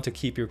 You want to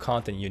keep your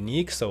content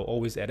unique, so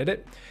always edit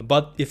it.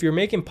 But if you're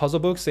making puzzle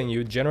books and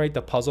you generate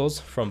the puzzles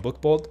from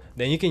BookBolt,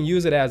 then you can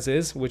use it as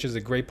is, which is a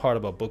great part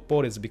about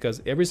BookBolt, is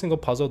because every single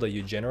puzzle that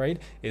you generate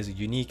is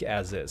unique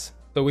as is.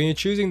 So when you're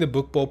choosing the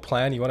BookBolt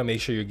plan, you want to make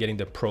sure you're getting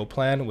the Pro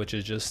plan, which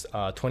is just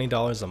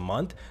 $20 a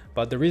month.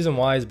 But the reason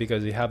why is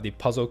because you have the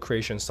puzzle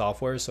creation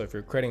software. So if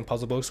you're creating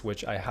puzzle books,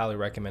 which I highly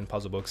recommend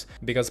puzzle books,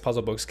 because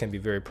puzzle books can be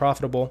very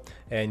profitable,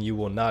 and you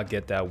will not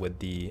get that with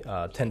the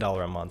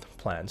 $10 a month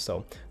plan.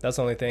 So that's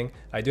the only thing.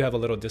 I do have a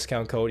little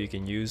discount code you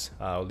can use.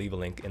 I'll leave a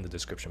link in the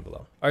description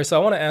below. All right, so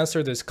I want to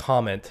answer this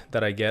comment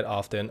that I get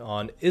often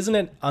on, isn't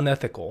it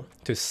unethical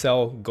to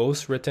sell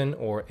ghost-written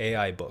or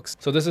AI books?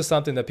 So this is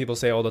something that people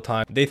say all the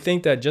time. They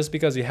think that just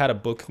because you had a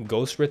book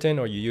ghost-written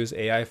or you use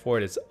AI for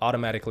it, it's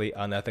automatically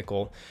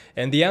unethical.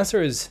 And the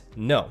answer is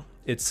no,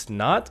 it's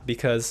not,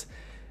 because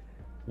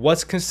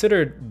what's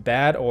considered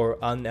bad or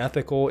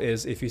unethical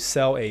is if you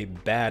sell a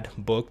bad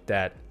book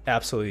that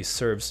absolutely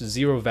serves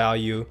zero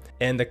value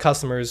and the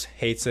customers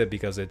hates it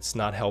because it's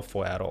not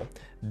helpful at all.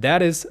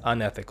 That is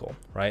unethical,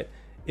 right?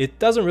 It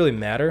doesn't really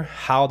matter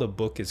how the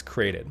book is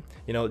created.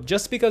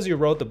 Just because you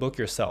wrote the book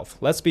yourself,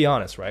 let's be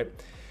honest, right?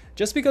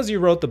 Just because you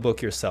wrote the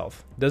book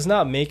yourself does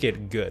not make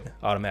it good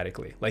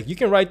automatically. Like, you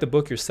can write the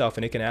book yourself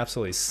and it can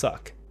absolutely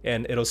suck.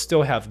 and it'll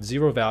still have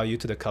zero value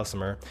to the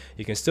customer.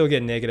 You can still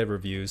get negative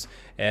reviews,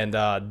 and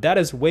that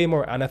is way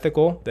more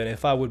unethical than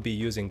if I would be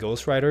using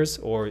ghostwriters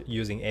or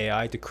using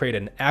AI to create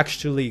an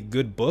actually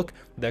good book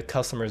that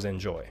customers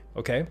enjoy.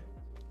 Okay,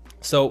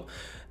 so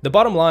the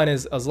bottom line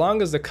is, as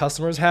long as the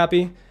customer is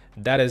happy,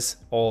 that is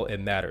all it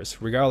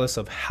matters, regardless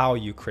of how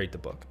you create the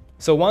book.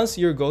 So once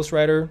your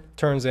ghostwriter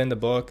turns in the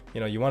book,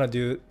 you want to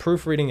do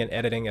proofreading and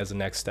editing as the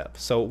next step.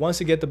 So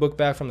once you get the book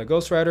back from the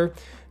ghostwriter,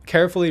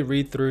 carefully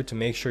read through to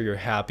make sure you're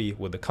happy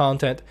with the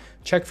content.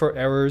 Check for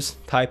errors,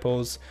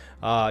 typos,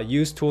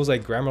 use tools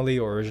like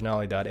Grammarly or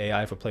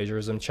originality.ai for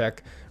plagiarism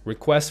check.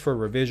 Request for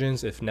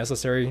revisions if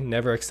necessary.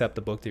 Never accept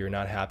the book that you're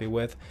not happy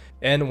with.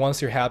 And once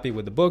you're happy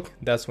with the book,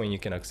 that's when you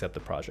can accept the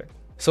project.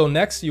 So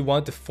next, you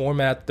want to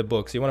format the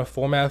books. You want to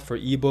format for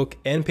ebook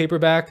and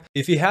paperback.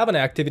 If you have an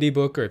activity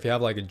book, or if you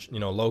have like a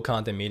low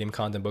content, medium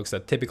content books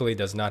that typically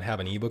does not have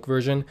an ebook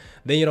version,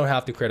 then you don't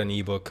have to create an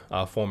ebook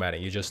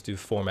formatting. You just do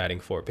formatting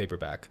for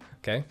paperback.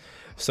 Okay,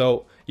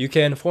 so you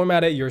can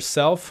format it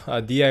yourself,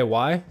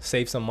 DIY,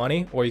 save some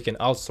money, or you can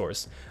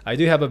outsource. I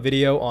do have a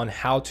video on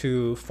how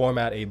to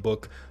format a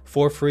book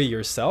for free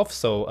yourself,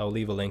 so I'll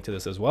leave a link to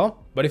this as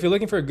well. But if you're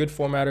looking for a good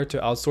formatter to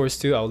outsource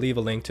to, I'll leave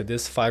a link to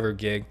this Fiverr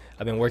gig.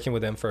 I've been working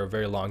with them for a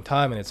very long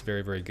time, and it's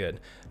very, very good.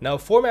 Now,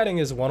 formatting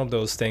is one of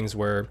those things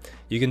where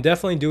you can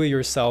definitely do it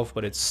yourself,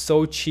 but it's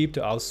so cheap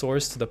to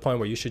outsource to the point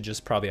where you should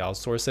just probably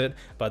outsource it,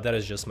 but that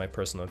is just my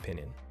personal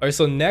opinion. All right,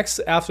 so next,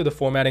 after the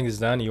formatting is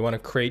done, you want to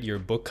create your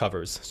book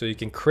covers. So you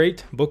can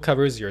create book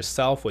covers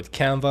yourself with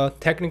Canva.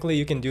 Technically,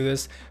 you can do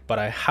this, but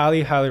I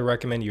highly, highly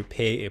recommend you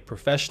pay a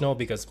professional,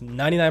 because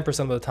 99%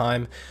 of the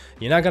time,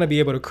 you're not going to be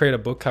able to create a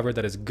book cover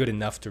that is good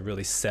enough to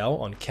really sell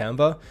on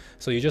Canva.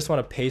 So you just want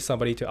to pay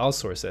somebody to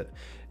outsource it.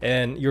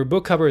 And your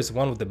book cover is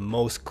one of the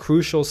most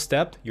crucial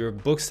steps. Your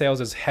book sales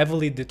is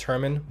heavily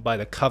determined by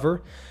the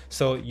cover,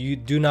 so you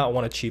do not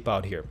want to cheap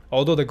out here.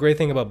 Although the great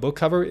thing about book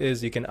cover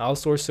is you can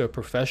outsource to a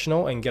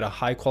professional and get a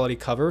high quality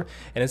cover,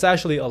 and it's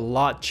actually a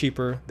lot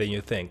cheaper than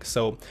you think.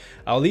 So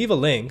I'll leave a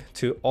link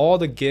to all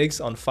the gigs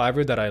on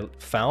Fiverr that I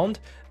found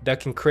that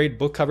can create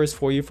book covers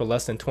for you for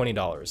less than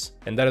 $20.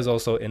 And that is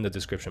also in the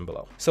description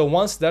below. So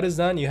once that is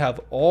done, you have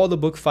all the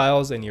book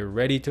files and you're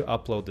ready to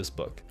upload this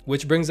book,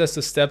 which brings us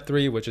to step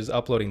 3, which is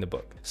uploading the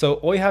book. So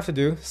all you have to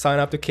do, sign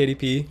up to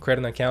KDP, create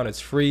an account, it's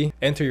free,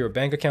 enter your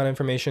bank account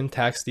information,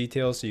 tax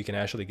details so you can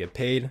actually get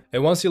paid.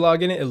 And once you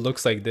log in, it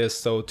looks like this.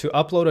 So to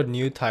upload a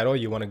new title,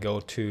 you want to go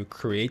to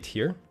create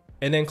here,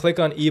 and then click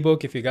on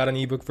ebook if you got an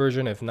ebook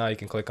version. If not, you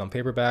can click on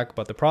paperback,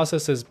 but the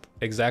process is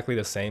exactly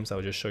the same. So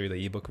I'll just show you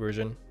the ebook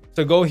version.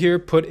 So go here,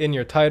 put in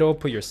your title,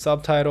 put your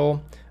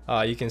subtitle.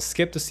 You can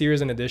skip the series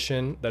and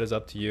edition, that is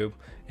up to you.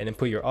 And then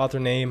put your author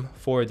name.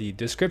 For the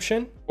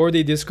description. For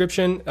the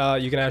description,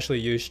 you can actually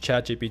use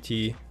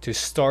ChatGPT to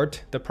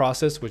start the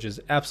process, which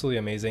is absolutely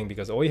amazing,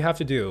 because all you have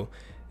to do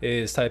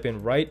is type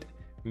in, write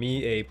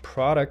me a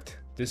product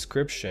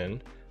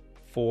description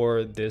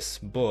for this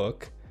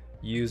book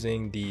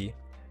using the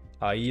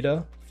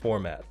AIDA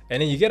format.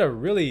 And then you get a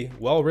really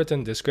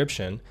well-written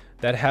description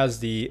that has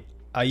the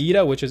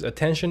AIDA, which is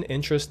attention,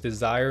 interest,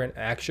 desire, and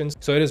actions.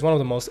 So it is one of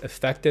the most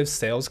effective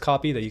sales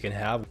copy that you can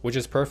have, which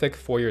is perfect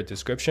for your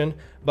description.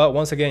 But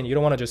once again, you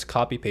don't want to just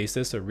copy paste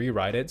this or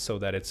rewrite it so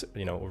that it's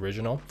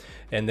original,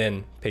 and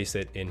then paste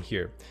it in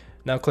here.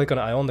 Now click on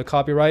I own the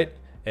copyright,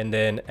 and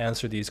then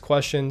answer these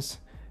questions.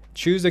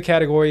 Choose the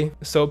category.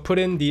 So put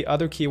in the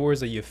other keywords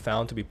that you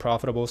found to be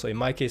profitable. So in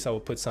my case, I will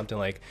put something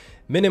like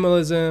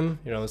minimalism,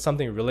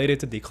 something related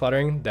to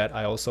decluttering that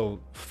I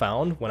also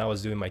found when I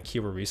was doing my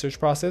keyword research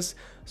process.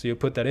 So you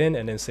put that in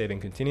and then save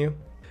and continue.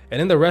 And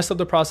then the rest of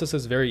the process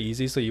is very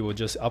easy. So you will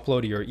just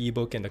upload your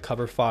ebook and the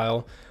cover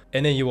file.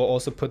 And then you will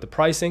also put the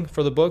pricing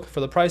for the book. For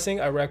the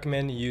pricing, I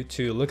recommend you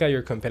to look at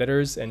your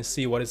competitors and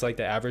see what is like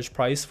the average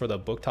price for the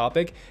book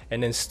topic.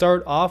 And then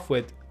start off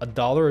with $1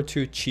 or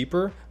 $2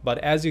 cheaper. But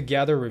as you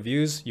gather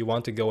reviews, you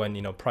want to go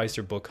and price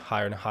your book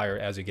higher and higher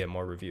as you get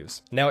more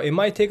reviews. Now, it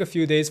might take a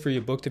few days for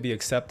your book to be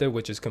accepted,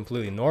 which is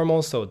completely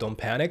normal. So don't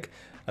panic.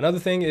 Another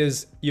thing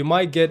is you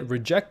might get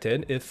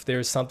rejected if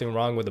there's something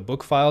wrong with the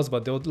book files,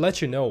 but they'll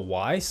let you know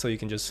why. So you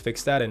can just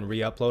fix that and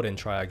re-upload and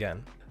try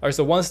again. All right,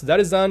 so once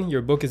that is done,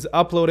 your book is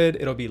uploaded.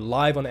 It'll be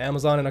live on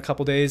Amazon in a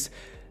couple days.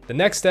 The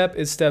next step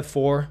is step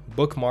 4,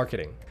 book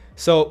marketing.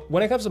 So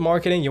when it comes to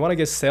marketing, you want to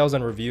get sales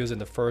and reviews in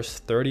the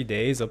first 30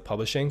 days of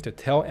publishing to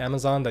tell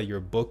Amazon that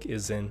your book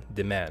is in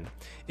demand.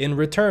 In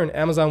return,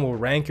 Amazon will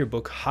rank your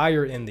book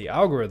higher in the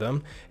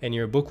algorithm and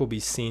your book will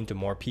be seen to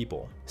more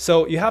people.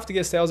 So you have to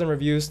get sales and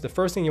reviews. The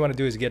first thing you want to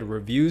do is get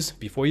reviews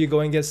before you go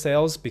and get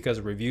sales,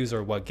 because reviews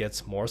are what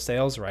gets more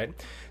sales, right?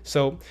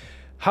 So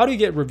how do you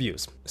get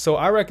reviews? So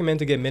I recommend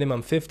to get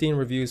minimum 15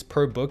 reviews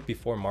per book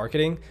before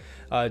marketing,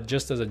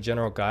 just as a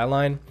general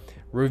guideline.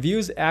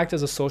 Reviews act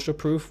as a social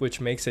proof,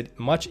 which makes it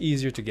much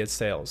easier to get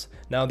sales.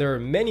 Now, there are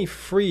many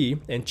free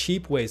and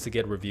cheap ways to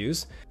get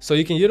reviews. So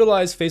you can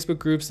utilize Facebook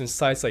groups and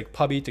sites like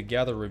Puppy to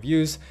gather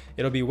reviews.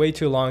 It'll be way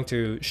too long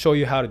to show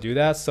you how to do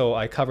that, so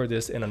I covered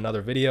this in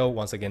another video.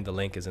 Once again, the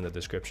link is in the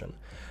description.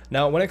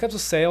 Now, when it comes to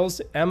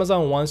sales,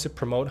 Amazon wants to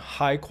promote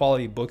high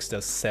quality books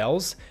that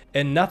sells,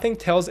 and nothing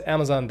tells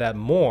Amazon that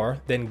more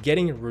than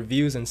getting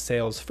reviews and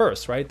sales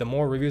first, right? The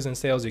more reviews and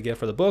sales you get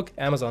for the book,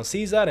 Amazon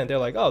sees that and they're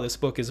like, oh, this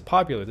book is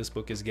popular, this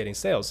book is getting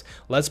sales,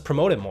 let's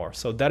promote it more.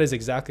 So that is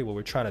exactly what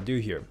we're trying to do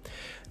here.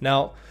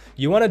 Now,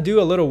 you want to do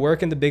a little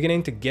work in the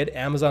beginning to get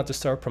Amazon to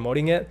start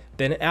promoting it.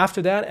 Then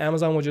after that,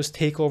 Amazon will just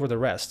take over the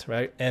rest,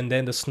 right? And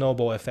then the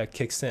snowball effect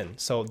kicks in.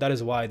 So that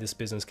is why this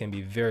business can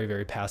be very,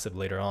 very passive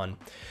later on.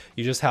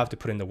 You just have to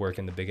put in the work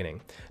in the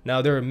beginning.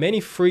 Now, there are many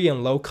free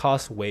and low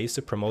cost ways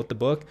to promote the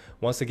book.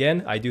 Once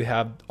again, I do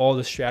have all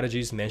the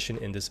strategies mentioned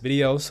in this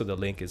video, so the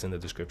link is in the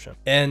description.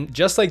 And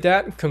just like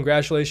that,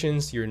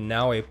 congratulations, you're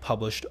now a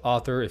published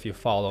author if you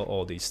follow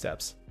all these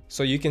steps.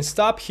 So you can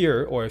stop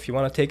here, or if you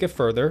want to take it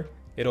further,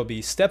 it'll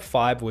be step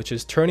 5, which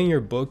is turning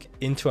your book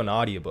into an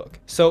audiobook.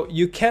 So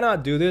you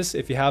cannot do this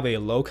if you have a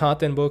low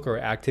content book or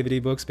activity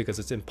books, because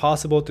it's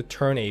impossible to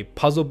turn a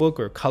puzzle book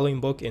or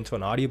coloring book into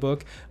an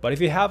audiobook. But if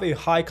you have a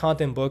high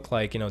content book,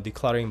 like,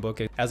 decluttering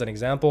book as an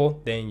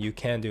example, then you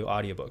can do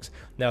audiobooks.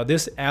 Now,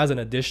 this adds an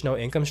additional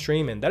income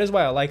stream, and that is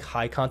why I like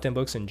high content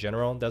books in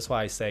general. That's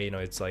why I say,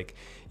 it's like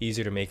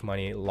easier to make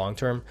money long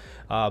term,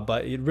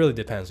 but it really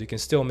depends. You can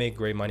still make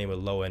great money with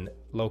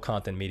low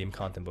content, medium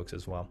content books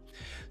as well.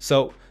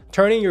 So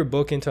turning your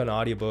book into an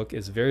audiobook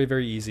is very,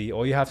 very easy.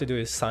 All you have to do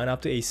is sign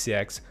up to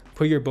ACX,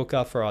 put your book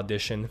out for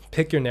audition,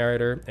 pick your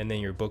narrator, and then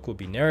your book will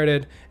be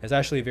narrated. It's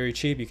actually very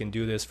cheap. You can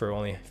do this for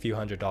only a few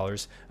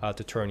 $100s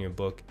to turn your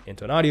book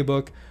into an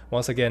audiobook.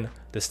 Once again,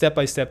 the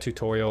step-by-step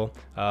tutorial,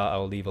 I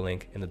will leave a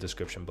link in the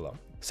description below.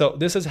 So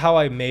this is how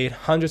I made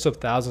hundreds of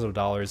thousands of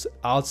dollars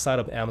outside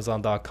of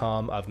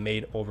Amazon.com. I've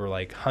made over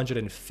like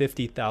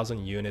 150,000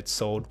 units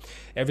sold.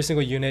 Every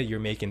single unit you're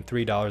making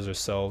 $3 or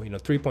so,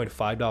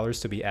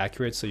 $3.5 to be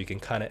accurate, so you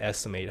can kind of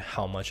estimate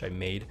how much I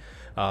made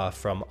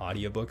from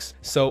audiobooks.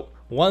 So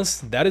once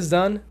that is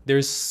done,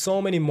 there's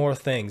so many more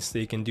things that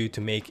you can do to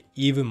make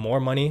even more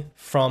money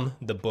from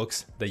the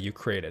books that you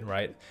created,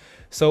 right?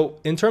 So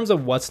in terms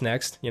of what's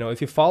next,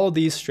 if you follow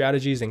these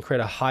strategies and create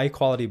a high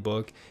quality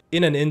book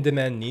in an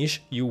in-demand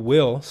niche, you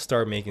will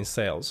start making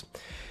sales.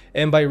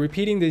 And by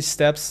repeating these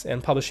steps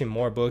and publishing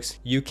more books,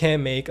 you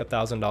can make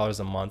 $1,000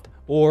 a month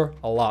or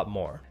a lot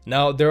more.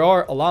 Now, there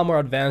are a lot more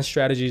advanced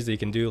strategies that you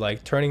can do,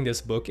 like turning this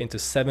book into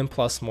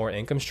 7+ more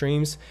income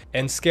streams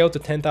and scale to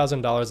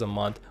 $10,000 a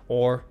month,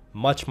 or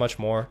much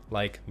more,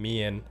 like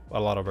me and a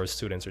lot of our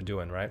students are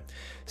doing, right?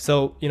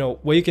 So,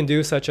 what you can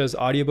do, such as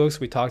audiobooks,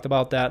 we talked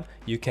about that.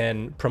 You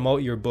can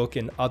promote your book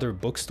in other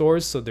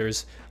bookstores. So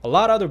there's a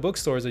lot of other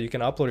bookstores that you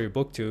can upload your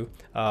book to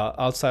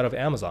outside of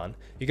Amazon.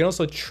 You can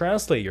also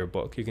translate your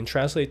book. You can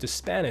translate it to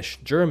Spanish,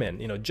 German,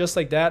 just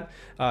like that.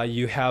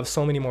 You have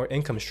so many more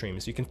income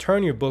streams. You can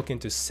turn your book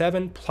into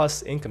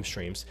 7+ income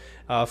streams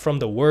from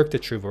the work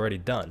that you've already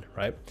done,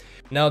 right?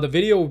 Now, the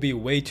video will be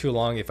way too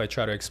long if I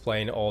try to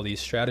explain all these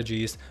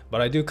strategies,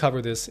 but I do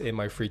cover this in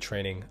my free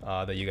training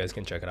that you guys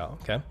can check it out,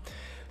 okay?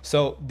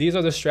 So these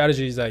are the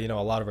strategies that, a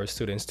lot of our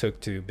students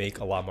took to make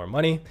a lot more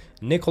money.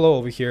 Nicola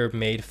over here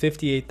made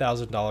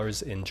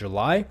 $58,000 in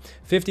July.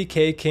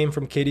 50K came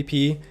from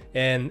KDP,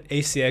 and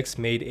ACX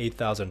made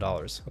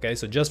 $8,000. Okay,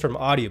 so just from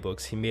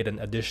audiobooks, he made an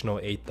additional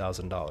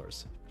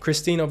 $8,000.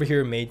 Christine over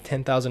here made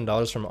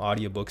 $10,000 from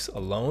audiobooks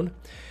alone.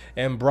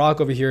 And Brock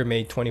over here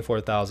made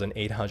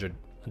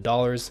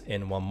 $24,800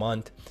 in 1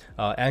 month.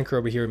 Anchor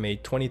over here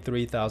made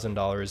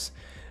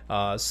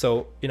 $23,000.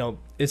 So,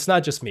 it's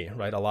not just me,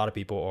 right? A lot of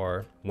people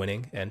are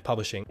winning and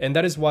publishing. And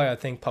that is why I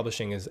think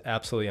publishing is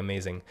absolutely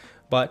amazing.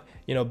 But,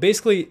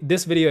 basically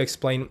this video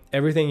explained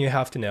everything you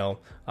have to know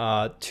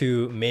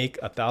to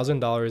make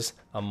 $1,000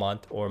 a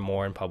month or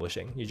more in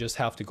publishing. You just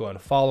have to go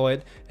and follow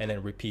it and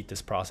then repeat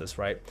this process,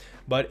 right?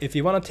 But if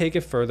you want to take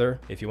it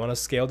further, if you want to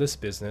scale this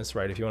business,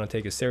 right? If you want to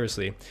take it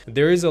seriously,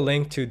 there is a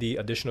link to the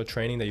additional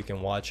training that you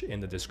can watch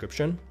in the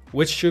description,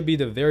 which should be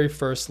the very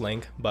first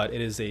link, but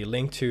it is a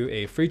link to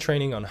a free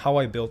training on how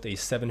I built a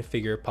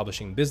 7-figure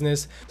publishing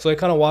business. So it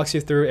kind of walks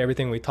you through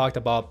everything we talked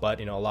about, but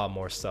a lot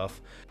more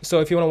stuff. So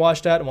if you want to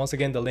watch that, once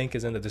again, the link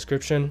is in the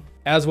description,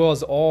 as well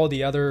as all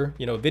the other,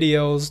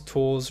 videos,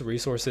 tools,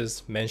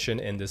 resources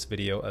mentioned in this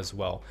video as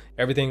well.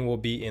 Everything will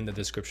be in the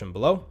description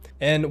below.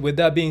 And with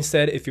that being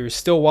said, if you're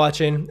still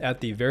watching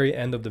at the very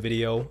end of the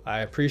video, I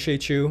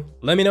appreciate you.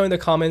 Let me know in the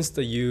comments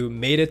that you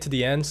made it to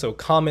the end. So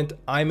comment,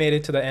 I made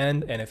it to the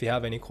end. And if you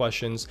have any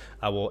questions,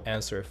 I will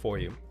answer it for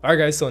you. All right,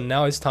 guys, so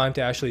now it's time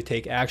to actually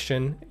take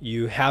action.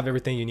 You have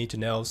everything you need to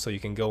know, so you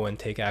can go and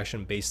take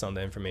action based on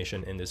the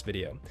information in this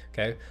video,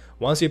 okay?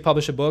 Once you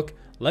publish a book,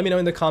 let me know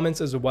in the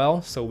comments as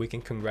well, so we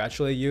can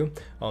congratulate you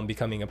on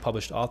becoming a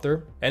published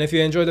author. And if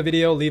you enjoyed the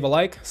video, leave a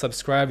like,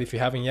 subscribe if you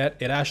haven't yet.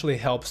 It actually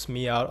helps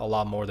me out a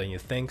lot more than you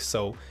think.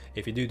 So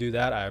if you do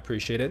that, I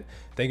appreciate it.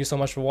 Thank you so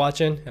much for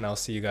watching, and I'll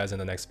see you guys in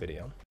the next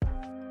video.